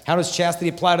sex. How does chastity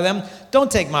apply to them?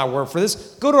 Don't take my word for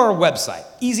this. Go to our website.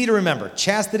 Easy to remember,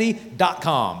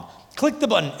 chastity.com. Click the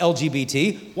button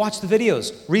LGBT, watch the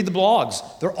videos, read the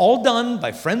blogs. They're all done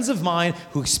by friends of mine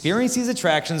who experience these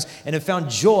attractions and have found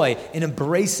joy in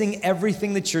embracing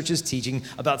everything the church is teaching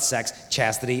about sex,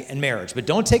 chastity, and marriage. But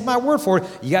don't take my word for it.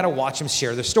 You got to watch them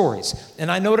share their stories. And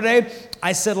I know today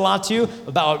I said a lot to you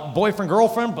about boyfriend,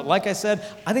 girlfriend, but like I said,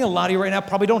 I think a lot of you right now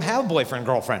probably don't have a boyfriend,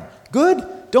 girlfriend. Good.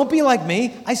 Don't be like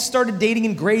me. I started dating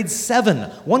in grade 7.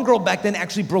 One girl back then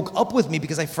actually broke up with me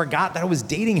because I forgot that I was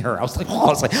dating her. I was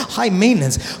like, high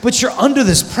maintenance. But you're under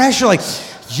this pressure, like,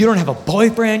 you don't have a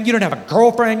boyfriend, you don't have a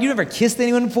girlfriend, you never kissed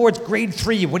anyone before, it's grade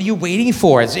 3. What are you waiting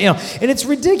for? It's, and it's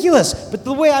ridiculous. But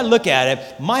the way I look at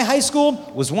it, my high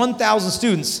school was 1,000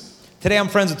 students. Today I'm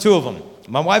friends with 2 of them.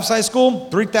 My wife's high school,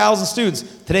 3,000 students.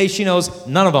 Today she knows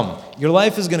none of them. Your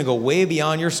life is going to go way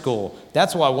beyond your school.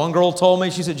 That's why one girl told me,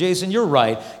 she said, Jason, you're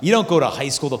right. You don't go to high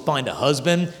school to find a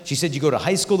husband. She said, you go to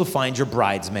high school to find your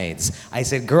bridesmaids. I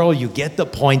said, girl, you get the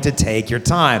point to take your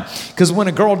time. Because when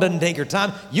a girl doesn't take her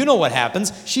time, you know what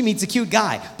happens. She meets a cute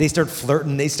guy. They start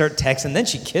flirting, they start texting, then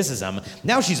she kisses him.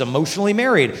 Now she's emotionally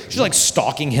married. She's like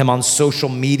stalking him on social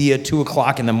media, 2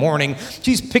 o'clock in the morning.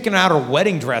 She's picking out her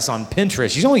wedding dress on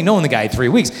Pinterest. She's only known the guy 3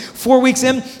 weeks. 4 weeks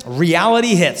in,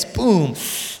 reality hits. Boom.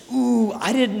 Ooh,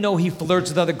 I didn't know he flirts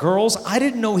with other girls. I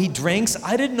didn't know he drinks.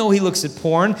 I didn't know he looks at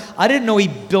porn. I didn't know he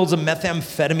builds a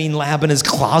methamphetamine lab in his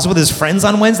closet with his friends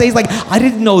on Wednesdays. Like, I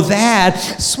didn't know that.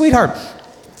 Sweetheart,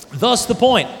 thus the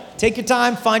point. Take your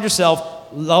time, find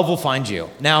yourself. Love will find you.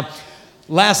 Now,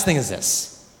 last thing is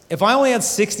this. If I only had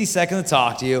 60 seconds to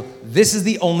talk to you, this is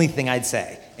the only thing I'd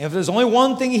say. If there's only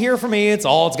one thing you hear from me, it's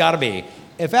all it's got to be.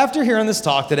 If after hearing this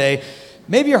talk today,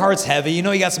 maybe your heart's heavy, you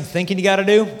know you got some thinking you got to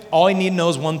do, all you need to know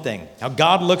is one thing, how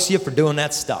God looks at you for doing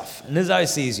that stuff. And this is how he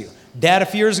sees you. Dad, a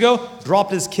few years ago,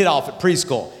 dropped his kid off at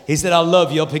preschool. He said, I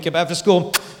love you, I'll pick you up after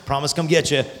school. Promise come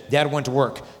get you. Dad went to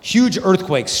work. Huge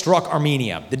earthquake struck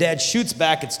Armenia. The dad shoots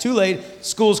back, it's too late,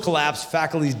 school's collapsed,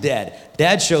 faculty's dead.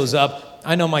 Dad shows up.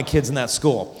 I know my kid's in that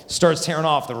school. Starts tearing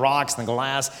off the rocks and the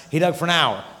glass. He dug for an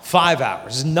hour, 5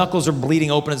 hours. His knuckles are bleeding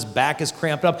open, his back is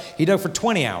cramped up. He dug for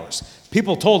 20 hours.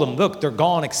 People told him, look, they're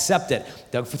gone, accept it.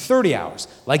 Dug for 30 hours.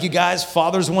 Like you guys,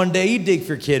 fathers one day, you dig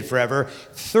for your kid forever.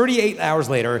 38 hours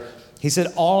later, he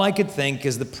said, all I could think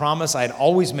is the promise I had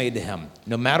always made to him.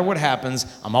 No matter what happens,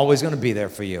 I'm always going to be there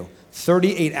for you.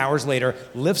 38 hours later,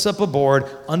 lifts up a board.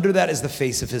 Under that is the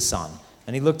face of his son.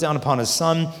 And he looked down upon his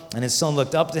son, and his son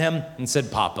looked up to him and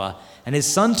said, Papa. And his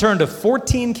son turned to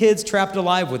 14 kids trapped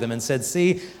alive with him and said,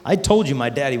 see, I told you my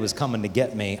daddy was coming to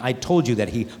get me. I told you that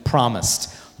he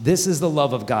promised. This is the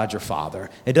love of God, your Father.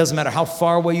 It doesn't matter how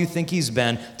far away you think he's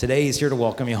been. Today, he's here to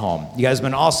welcome you home. You guys have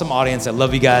been an awesome audience. I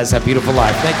love you guys. Have a beautiful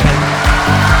life.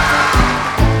 Thank you.